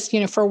says,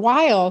 for a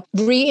while,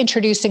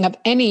 reintroducing of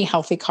any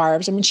healthy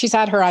carbs. I mean, she's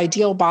at her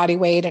ideal body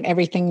weight and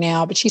everything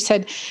now, but she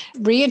said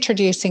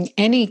reintroducing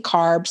any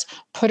carbs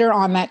put her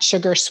on that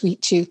sugar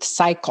sweet tooth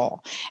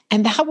cycle.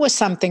 And that was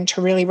something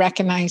to really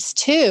recognize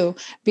too,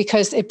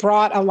 because it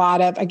brought a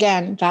lot of,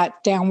 again,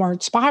 that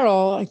downward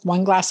spiral, like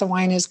one glass of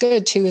wine is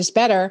good, two is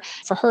better.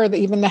 For her,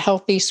 even the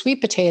healthy sweet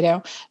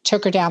potato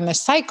took her down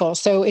this cycle.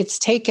 So it's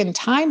taken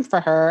time for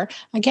her.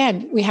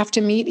 Again, we have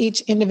to meet each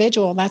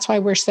individual. That's why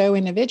we're so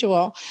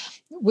individual.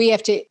 We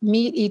have to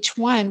meet each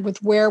one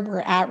with where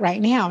we're at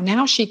right now.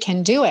 Now she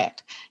can do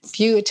it.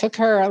 It took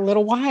her a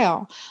little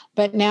while,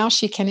 but now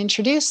she can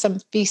introduce some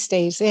feast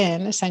days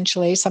in,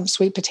 essentially some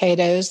sweet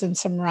potatoes and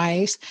some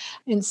rice.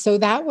 And so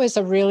that was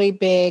a really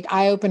big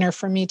eye-opener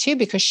for me too,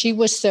 because she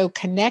was so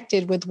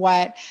connected with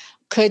what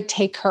could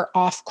take her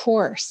off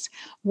course,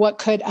 what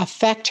could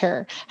affect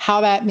her,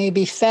 how that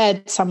maybe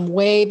fed some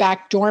way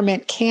back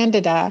dormant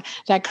candida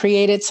that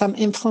created some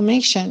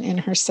inflammation in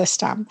her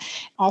system.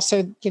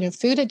 Also,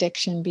 food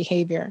addiction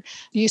behavior.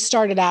 You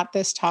started out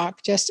this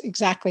talk just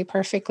exactly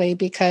perfectly,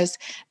 because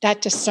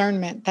that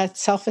discernment, that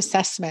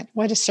self-assessment,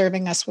 what is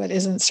serving us, what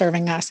isn't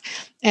serving us.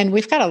 And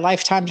we've got a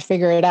lifetime to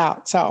figure it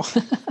out. So,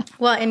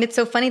 well, and it's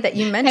so funny that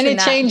you mentioned and it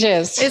that.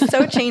 Changes. It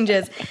so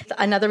changes.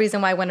 Another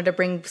reason why I wanted to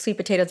bring sweet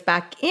potatoes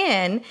back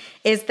in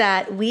is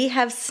that we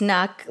have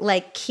snuck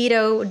like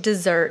keto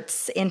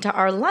desserts into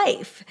our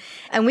life.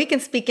 And we can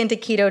speak into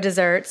keto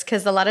desserts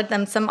because a lot of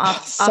them,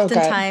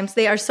 oftentimes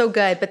they are so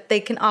good, but they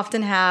can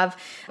often have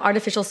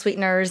artificial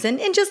sweeteners and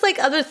just like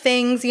other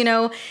things,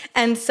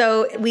 And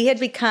so we had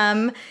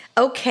become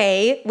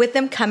okay with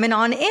them coming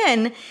on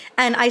in.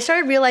 And I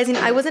started realizing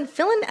I wasn't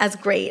feeling as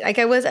great. Like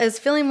I was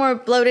feeling more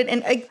bloated,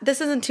 and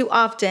this isn't too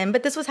often,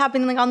 but this was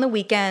happening like on the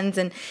weekends.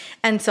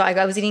 And so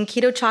I was eating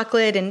keto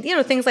chocolate and,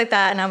 things like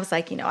that. And I was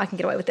like, I can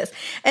get away with this.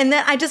 And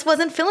then I just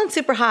wasn't feeling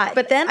super hot.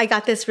 But then I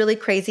got this really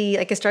crazy,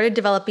 I started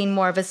developing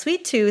more of a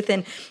sweet tooth,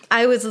 and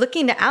I was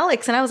looking to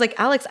Alex and I was like,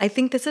 Alex, I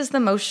think this is the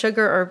most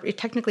sugar, or it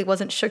technically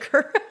wasn't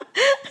sugar,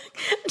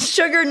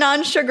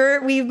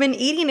 non-sugar we've been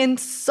eating in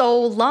so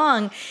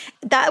long.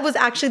 That was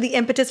actually the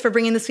impetus for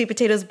bringing the sweet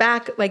potatoes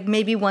back, like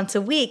maybe once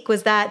a week,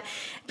 was that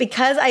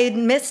because I had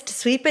missed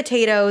sweet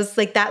potatoes,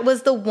 like that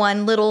was the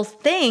one little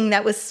thing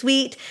that was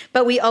sweet,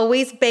 but we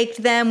always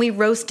baked them. We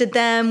roasted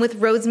them with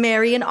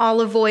rosemary and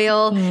olive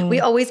oil. We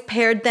always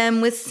paired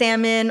them with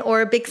salmon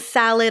or a big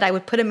salad. I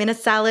would put them in a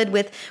salad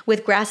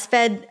with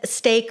grass-fed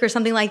steak or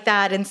something like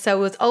that. And so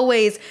it was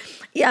always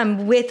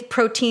with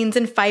proteins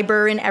and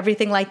fiber and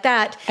everything like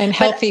that. And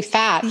healthy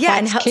fat.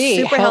 Yeah, that's and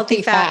key. super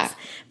healthy fats.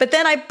 But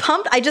then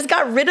I just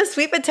got rid of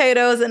sweet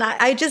potatoes, and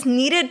I just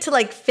needed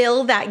to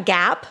fill that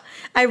gap.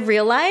 I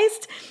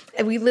realized,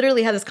 and we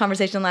literally had this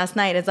conversation last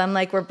night, as I'm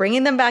like, we're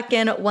bringing them back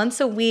in once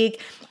a week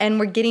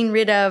and we're getting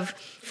rid of,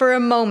 for a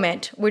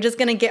moment, we're just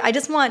going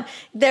to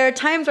there are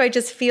times where I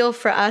just feel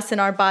for us in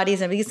our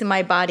bodies, at least in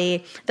my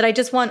body, that I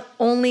just want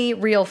only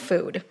real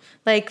food.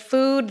 Like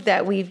food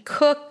that we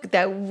cook,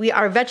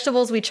 our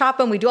vegetables, we chop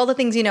them, we do all the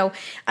things,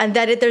 and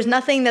that there's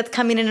nothing that's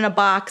coming in a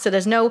box, or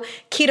there's no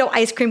keto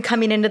ice cream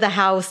coming into the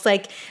house.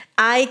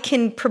 I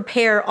can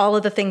prepare all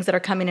of the things that are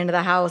coming into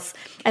the house.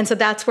 And so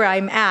that's where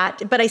I'm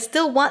at. But I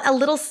still want a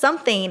little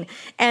something.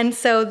 And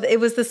so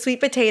it was the sweet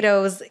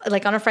potatoes,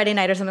 like on a Friday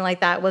night or something like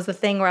that, was the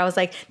thing where I was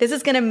like, this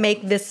is going to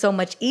make this so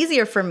much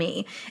easier for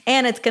me.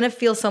 And it's going to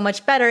feel so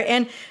much better.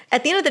 And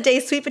at the end of the day,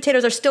 sweet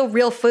potatoes are still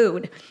real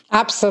food.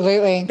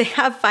 Absolutely. They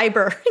have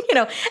fiber,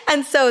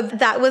 And so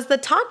that was the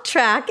talk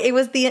track. It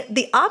was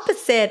the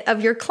opposite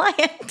of your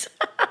client.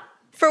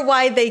 For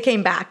why they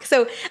came back.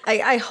 So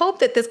I hope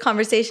that this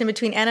conversation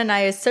between Anna and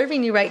I is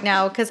serving you right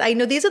now, because I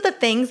know these are the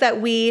things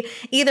that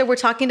we're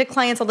talking to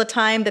clients all the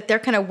time that they're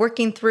kind of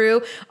working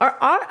through, or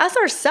us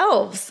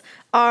ourselves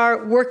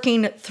are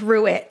working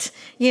through it,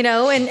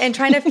 and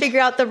trying to figure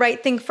out the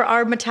right thing for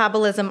our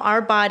metabolism,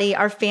 our body,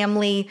 our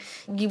family.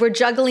 We're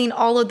juggling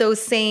all of the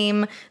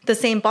same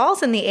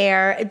balls in the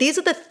air. These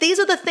are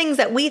the things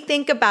that we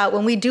think about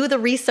when we do the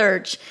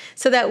research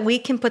so that we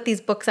can put these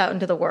books out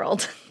into the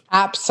world.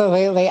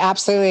 Absolutely.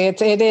 Absolutely.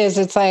 It is.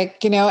 It's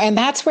like, and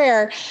that's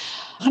where,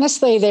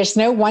 honestly, there's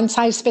no one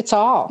size fits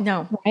all.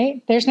 No.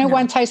 Right? There's no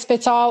one size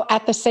fits all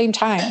at the same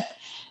time.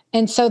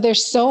 And so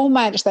there's so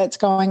much that's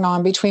going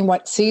on between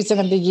what season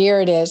of the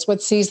year it is,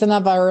 what season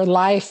of our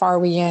life are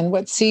we in,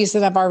 what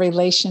season of our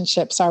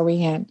relationships are we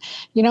in.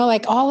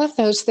 Like all of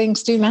those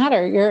things do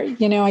matter. You're,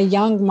 a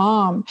young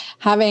mom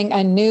having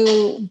a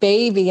new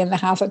baby in the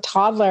house, a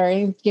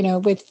toddler,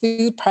 with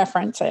food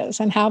preferences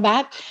and how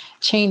that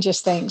changes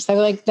things. So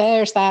like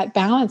there's that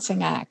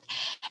balancing act.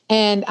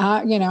 And,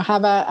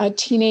 have a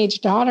teenage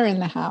daughter in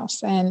the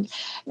house and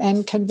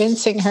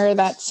convincing her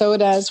that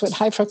sodas with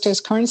high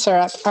fructose corn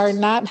syrup are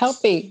not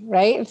healthy,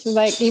 right? It's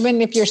like,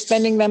 even if you're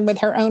spending them with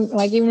her own,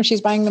 like even if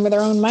she's buying them with her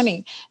own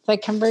money, it's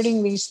like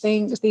converting these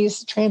things,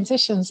 these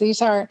transitions,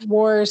 these are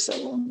wars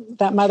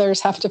that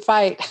mothers have to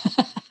fight.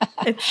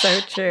 It's so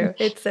true.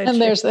 It's so and true.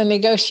 There's the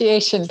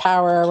negotiation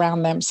power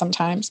around them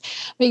sometimes.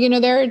 But,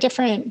 there are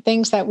different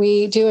things that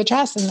we do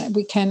address and that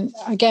we can,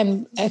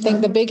 again, I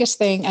think the biggest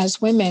thing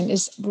as women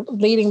is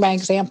leading by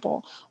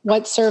example,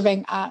 what's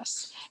serving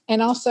us.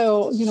 And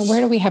also,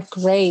 where do we have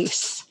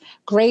grace?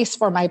 Grace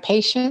for my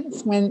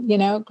patients,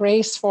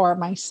 grace for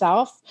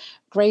myself,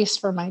 grace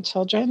for my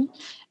children,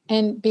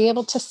 and be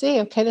able to see,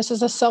 okay, this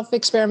is a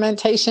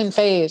self-experimentation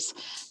phase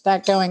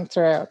that going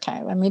through.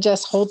 Okay, let me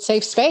just hold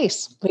safe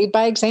space, lead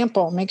by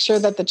example, make sure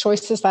that the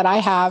choices that I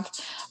have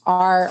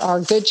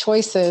are good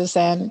choices.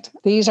 And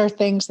these are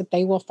things that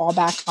they will fall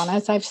back on,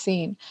 as I've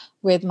seen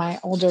with my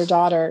older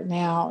daughter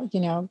now,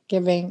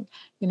 giving,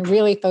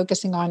 really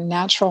focusing on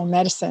natural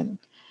medicine,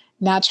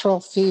 natural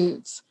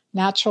foods,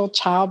 natural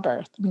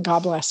childbirth. I mean,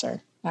 God bless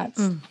her.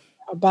 That's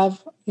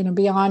above,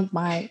 beyond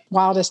my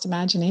wildest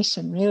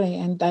imagination, really.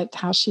 And that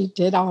how she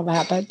did all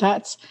that, but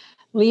that's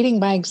leading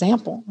by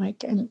example.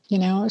 Like, and,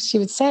 she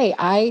would say,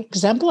 I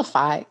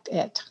exemplified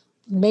it,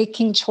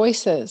 making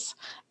choices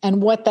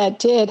and what that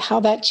did,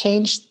 how that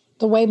changed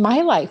the way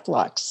my life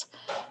looks.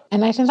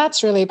 And I think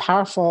that's really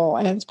powerful.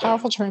 And it's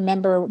powerful to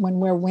remember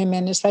when we're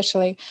women,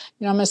 especially,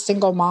 I'm a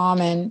single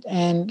mom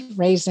and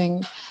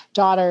raising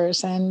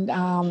daughters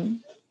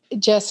and,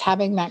 just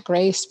having that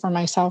grace for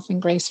myself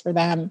and grace for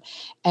them.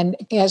 And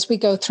as we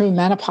go through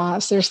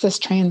menopause, there's this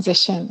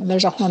transition, and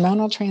there's a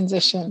hormonal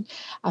transition,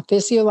 a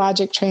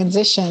physiologic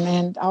transition.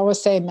 And I always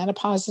say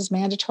menopause is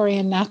mandatory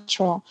and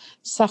natural.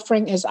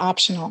 Suffering is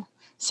optional.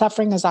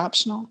 Suffering is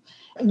optional.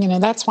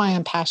 That's why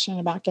I'm passionate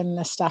about getting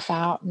this stuff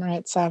out,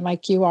 Maritza,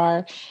 like you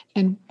are.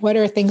 And what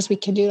are things we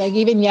can do? Like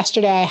even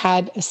yesterday, I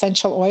had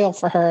essential oil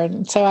for her.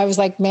 And so I was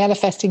like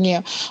manifesting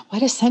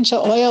what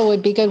essential oil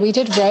would be good? We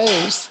did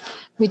rose.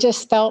 We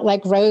just felt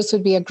like rose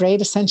would be a great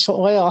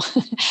essential oil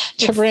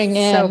to bring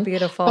in. So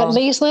beautiful. But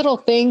these little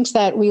things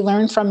that we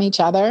learn from each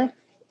other,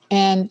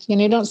 and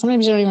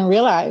sometimes you don't even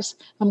realize.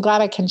 I'm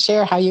glad I can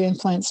share how you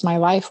influenced my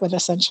life with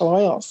essential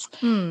oils.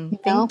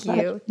 Thank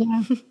you.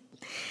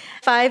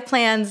 5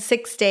 plans,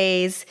 6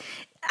 days.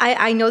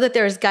 I know that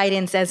there's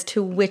guidance as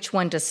to which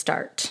one to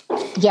start.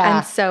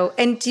 Yeah.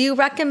 And do you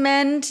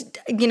recommend,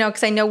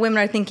 because I know women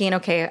are thinking,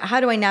 okay, how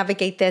do I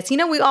navigate this?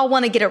 We all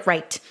want to get it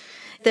right.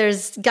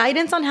 There's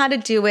guidance on how to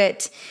do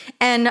it.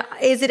 And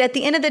is it at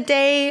the end of the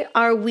day,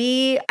 are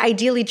we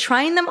ideally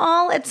trying them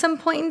all at some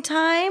point in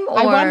time? Or?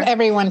 I want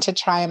everyone to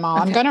try them all.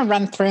 Okay. I'm going to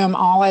run through them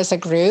all as a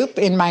group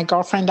in my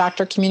Girlfriend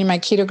Doctor community, my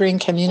Keto Green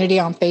community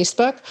on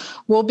Facebook.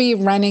 We'll be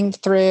running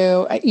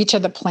through each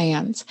of the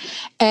plans.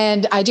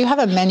 And I do have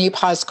a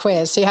menopause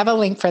quiz. So you have a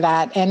link for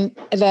that. And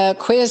the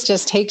quiz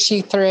just takes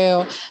you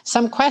through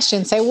some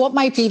questions. Say, what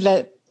might be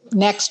the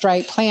next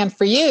right plan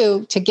for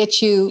you to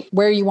get you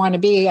where you want to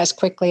be as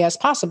quickly as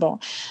possible.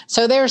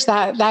 So there's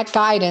that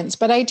guidance.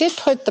 But I did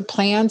put the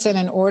plans in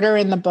an order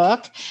in the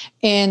book,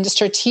 and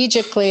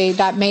strategically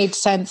that made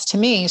sense to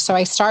me. So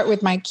I start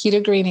with my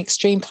Keto Green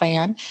Extreme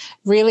plan,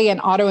 really an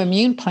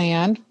autoimmune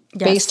plan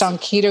based on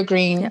Keto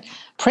Green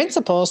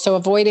principles. So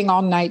avoiding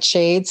all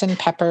nightshades and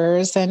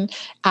peppers and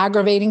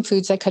aggravating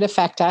foods that could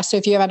affect us. So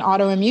if you have an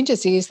autoimmune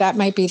disease, that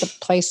might be the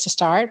place to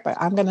start, but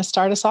I'm going to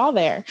start us all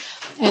there.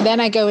 And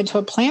then I go into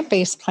a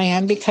plant-based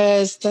plan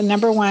because the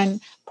number one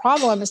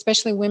problem,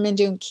 especially women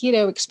doing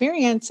keto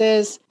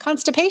experiences,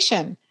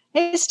 constipation.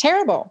 It's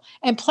terrible.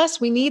 And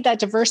plus, we need that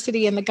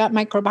diversity in the gut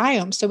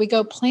microbiome. So we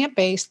go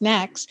plant-based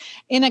next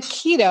in a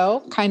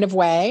keto kind of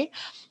way.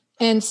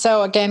 And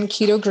so again,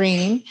 keto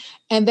green.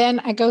 And then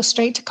I go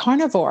straight to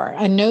carnivore,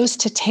 a nose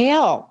to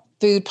tail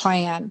food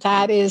plan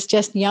that is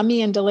just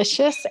yummy and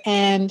delicious.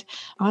 And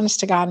honest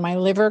to God, my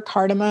liver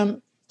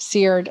cardamom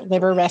seared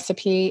liver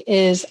recipe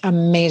is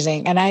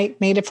amazing. And I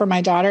made it for my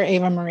daughter,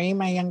 Ava Marie,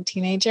 my young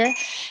teenager,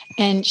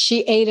 and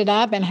she ate it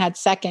up and had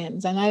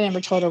seconds. And I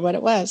never told her what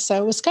it was.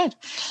 So it was good,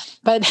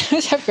 but it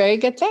was a very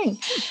good thing.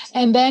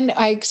 And then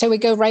so we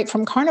go right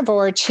from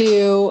carnivore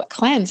to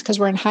cleanse because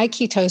we're in high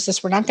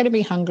ketosis. We're not going to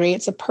be hungry.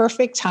 It's a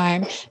perfect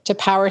time to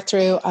power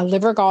through a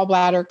liver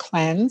gallbladder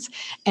cleanse.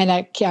 And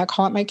I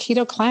call it my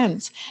keto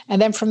cleanse.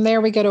 And then from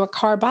there, we go to a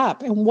carb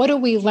up. And what do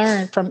we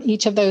learn from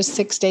each of those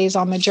 6 days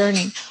on the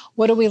journey?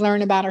 What do we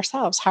learn about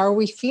ourselves? How are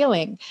we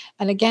feeling?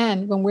 And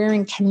again, when we're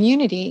in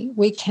community,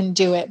 we can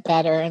do it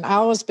better. And I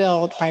always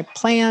build my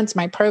plans,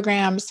 my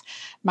programs,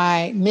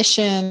 my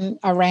mission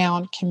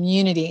around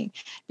community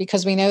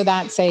because we know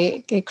that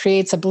it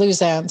creates a blue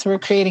zone. So we're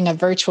creating a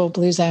virtual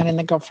blue zone in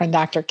the Girlfriend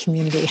Doctor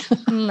community.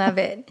 Love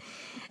it.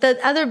 The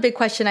other big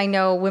question I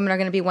know women are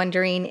going to be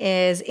wondering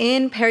is,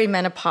 in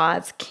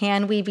perimenopause,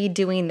 can we be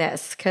doing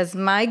this? Because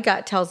my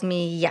gut tells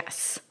me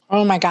yes.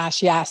 Oh my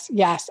gosh, yes,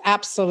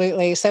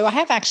 absolutely. So I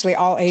have actually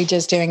all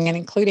ages doing it,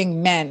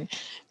 including men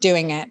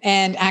doing it.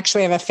 And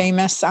actually I have a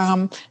famous,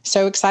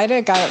 so excited,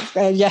 I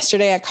got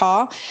yesterday a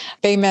call,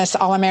 famous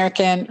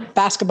All-American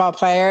basketball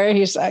player.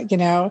 He's,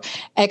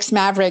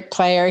 ex-Maverick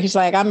player. He's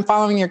like, I'm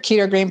following your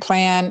keto green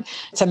plan.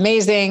 It's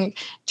amazing.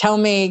 Tell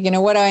me,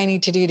 what do I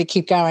need to do to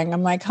keep going?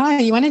 I'm like,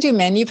 you want to do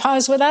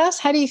menopause with us?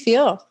 How do you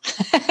feel?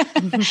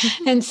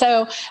 And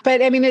so,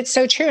 but I mean, it's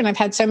so true. And I've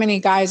had so many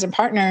guys and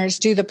partners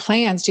do the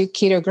plans, do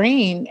keto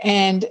green,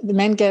 and the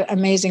men get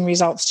amazing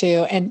results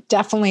too. And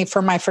definitely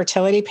for my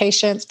fertility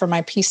patients, for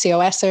my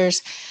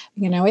PCOSers,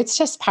 it's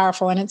just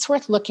powerful and it's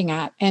worth looking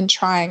at and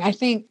trying. I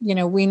think,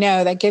 we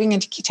know that getting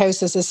into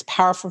ketosis is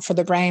powerful for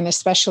the brain,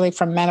 especially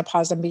from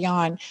menopause and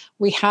beyond.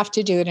 We have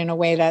to do it in a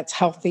way that's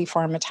healthy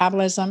for our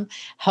metabolism,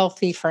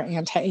 healthy for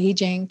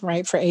anti-aging,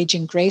 right? For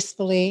aging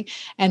gracefully,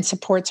 and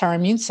supports our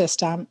immune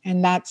system.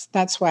 And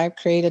that's why I've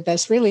created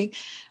this really.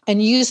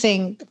 And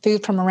using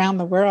food from around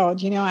the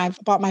world, I've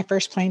bought my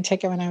first plane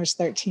ticket when I was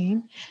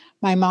 13.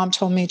 My mom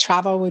told me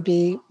travel would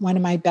be one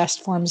of my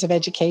best forms of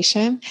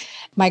education.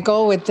 My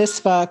goal with this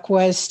book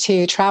was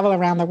to travel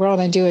around the world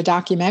and do a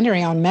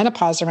documentary on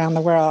menopause around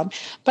the world.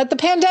 But the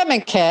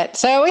pandemic hit,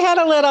 so we had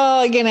a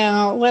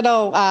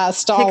little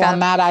stall Hiccup on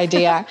that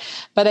idea.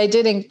 But I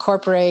did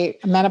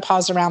incorporate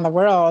menopause around the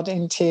world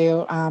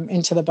into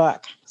the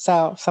book.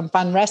 So some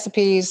fun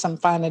recipes, some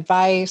fun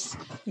advice.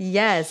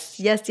 Yes.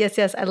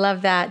 I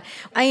love that.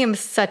 I am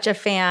such a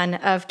fan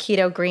of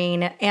keto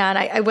green. And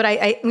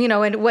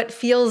and what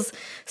feels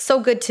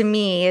so good to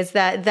me is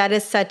that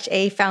is such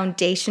a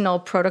foundational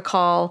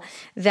protocol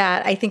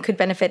that I think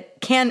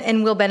can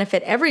and will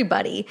benefit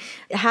everybody.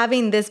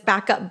 Having this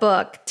backup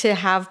book to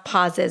have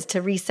pauses,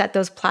 to reset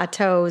those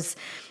plateaus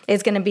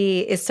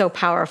is so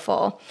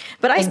powerful.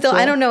 But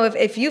I don't know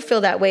if you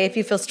feel that way, if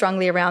you feel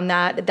strongly around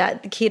that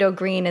keto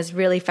green is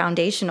really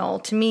foundational.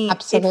 To me,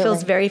 Absolutely. It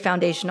feels very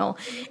foundational.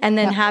 And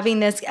then having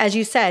this, as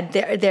you said,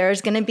 there's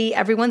going to be,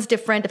 everyone's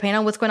different depending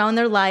on what's going on in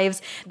their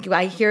lives.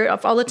 I hear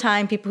all the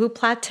time, people who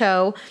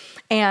plateau.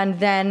 And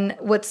then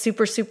what's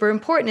super, super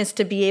important is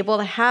to be able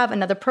to have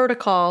another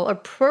protocol or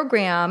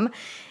program,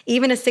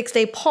 even a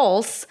 6-day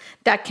pulse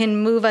that can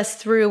move us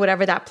through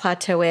whatever that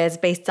plateau is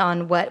based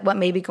on what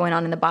may be going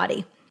on in the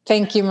body.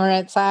 Thank you,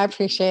 Maritza. I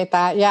appreciate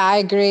that. Yeah, I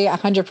agree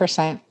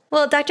 100%.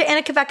 Well, Dr.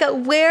 Anna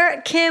Cabeca,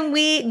 where can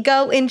we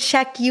go and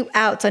check you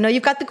out? So I know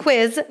you've got the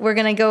quiz. We're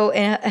going to go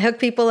and hook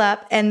people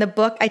up. And the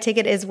book, I take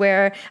it, is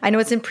where, I know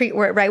it's in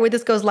right where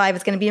this goes live,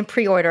 it's going to be in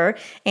pre-order.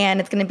 And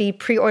it's going to be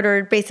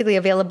pre-ordered, basically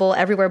available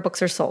everywhere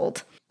books are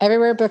sold.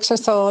 Everywhere books are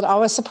sold.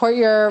 Always support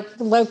your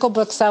local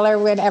bookseller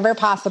whenever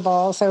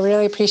possible. So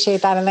really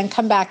appreciate that. And then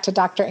come back to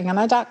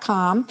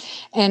dranna.com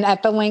and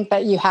at the link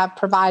that you have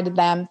provided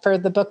them for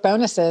the book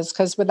bonuses,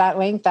 because with that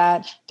link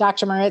that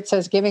Dr. Maritza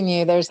is giving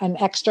you, there's an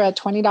extra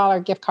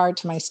 $20 gift card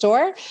to my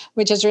store,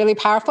 which is really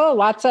powerful.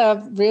 Lots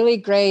of really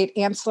great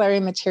ancillary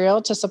material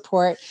to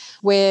support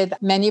with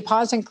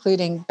menopause,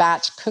 including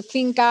batch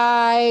cooking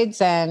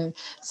guides and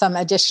some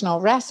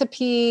additional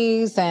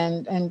recipes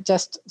and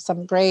just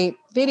some great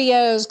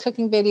videos,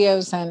 cooking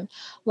videos, and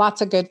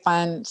lots of good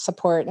fun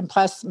support. And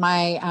plus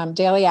my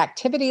daily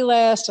activity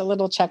list, a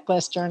little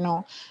checklist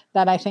journal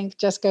that I think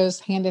just goes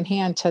hand in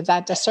hand to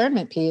that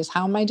discernment piece.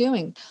 How am I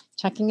doing?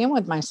 Checking in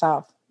with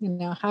myself.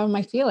 How am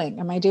I feeling?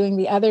 Am I doing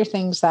the other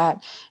things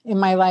that in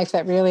my life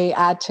that really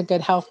add to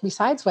good health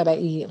besides what I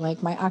eat,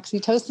 like my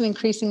oxytocin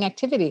increasing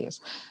activities?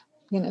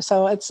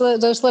 So it's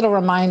those little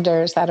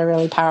reminders that are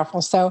really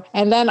powerful. So,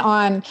 and then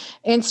on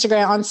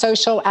Instagram, on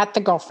social, at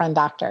The Girlfriend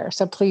Doctor.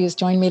 So please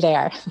join me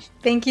there.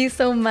 Thank you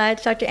so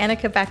much, Dr. Anna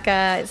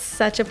Cabeca. It's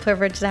such a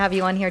privilege to have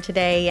you on here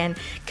today. And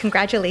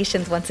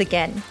congratulations once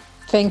again.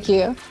 Thank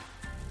you.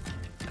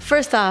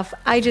 First off,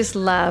 I just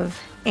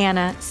love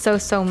Anna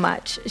so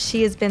much.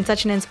 She has been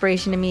such an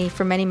inspiration to me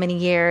for many, many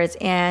years.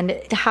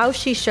 And how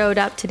she showed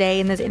up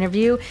today in this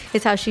interview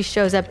is how she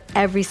shows up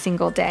every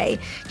single day.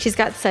 She's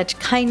got such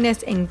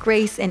kindness and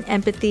grace and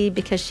empathy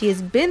because she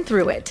has been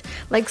through it,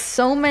 like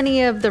so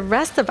many of the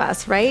rest of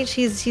us, right?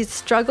 She's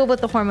struggled with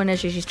the hormone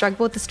issues. She's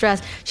struggled with the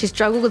stress. She's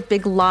struggled with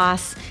big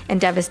loss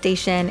and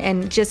devastation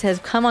and just has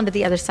come onto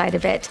the other side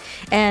of it.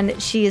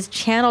 And she has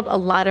channeled a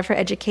lot of her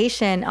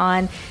education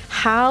on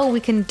how we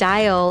can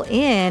dial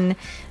in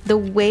the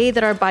way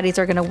that our bodies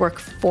are going to work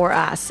for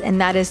us.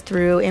 And that is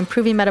through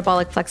improving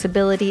metabolic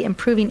flexibility,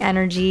 improving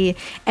energy,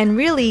 and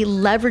really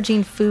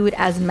leveraging food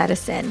as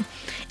medicine.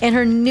 In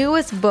her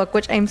newest book,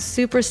 which I'm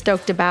super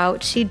stoked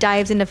about, she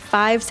dives into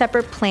 5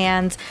 separate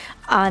plans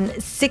on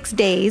 6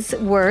 days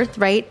worth,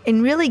 right?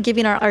 And really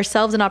giving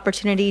ourselves an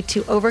opportunity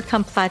to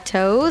overcome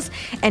plateaus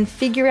and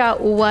figure out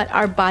what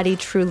our body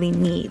truly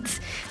needs.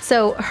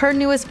 So her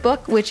newest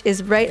book, which is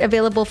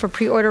available for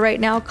pre-order right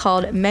now,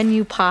 called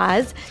Menu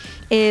Pause,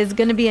 is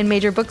going to be in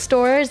major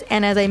bookstores.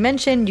 And as I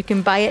mentioned, you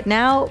can buy it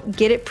now,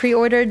 get it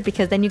pre-ordered,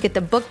 because then you get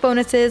the book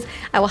bonuses.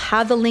 I will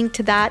have the link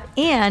to that.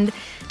 And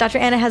Dr.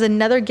 Anna has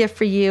another gift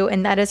for you,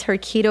 and that is her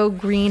Keto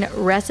Green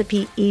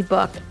Recipe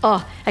ebook.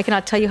 Oh, I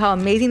cannot tell you how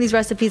amazing these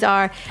recipes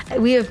are.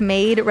 We have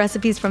made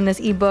recipes from this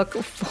ebook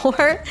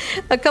for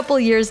a couple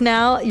years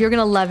now. You're going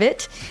to love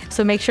it.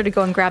 So make sure to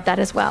go and grab that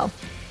as well.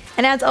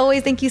 And as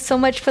always, thank you so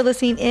much for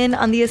listening in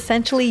on the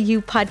Essentially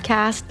You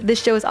podcast.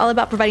 This show is all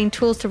about providing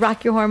tools to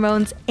rock your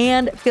hormones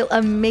and feel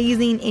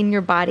amazing in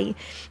your body.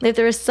 And if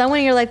there is someone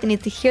in your life that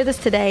needs to hear this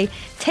today,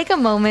 take a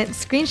moment,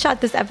 screenshot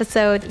this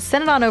episode,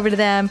 send it on over to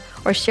them,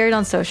 or share it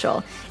on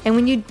social. And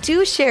when you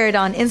do share it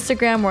on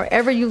Instagram,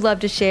 wherever you love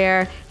to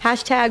share,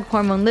 hashtag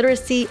hormone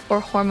literacy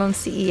or hormone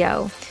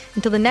CEO.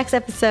 Until the next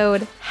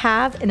episode,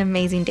 have an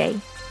amazing day.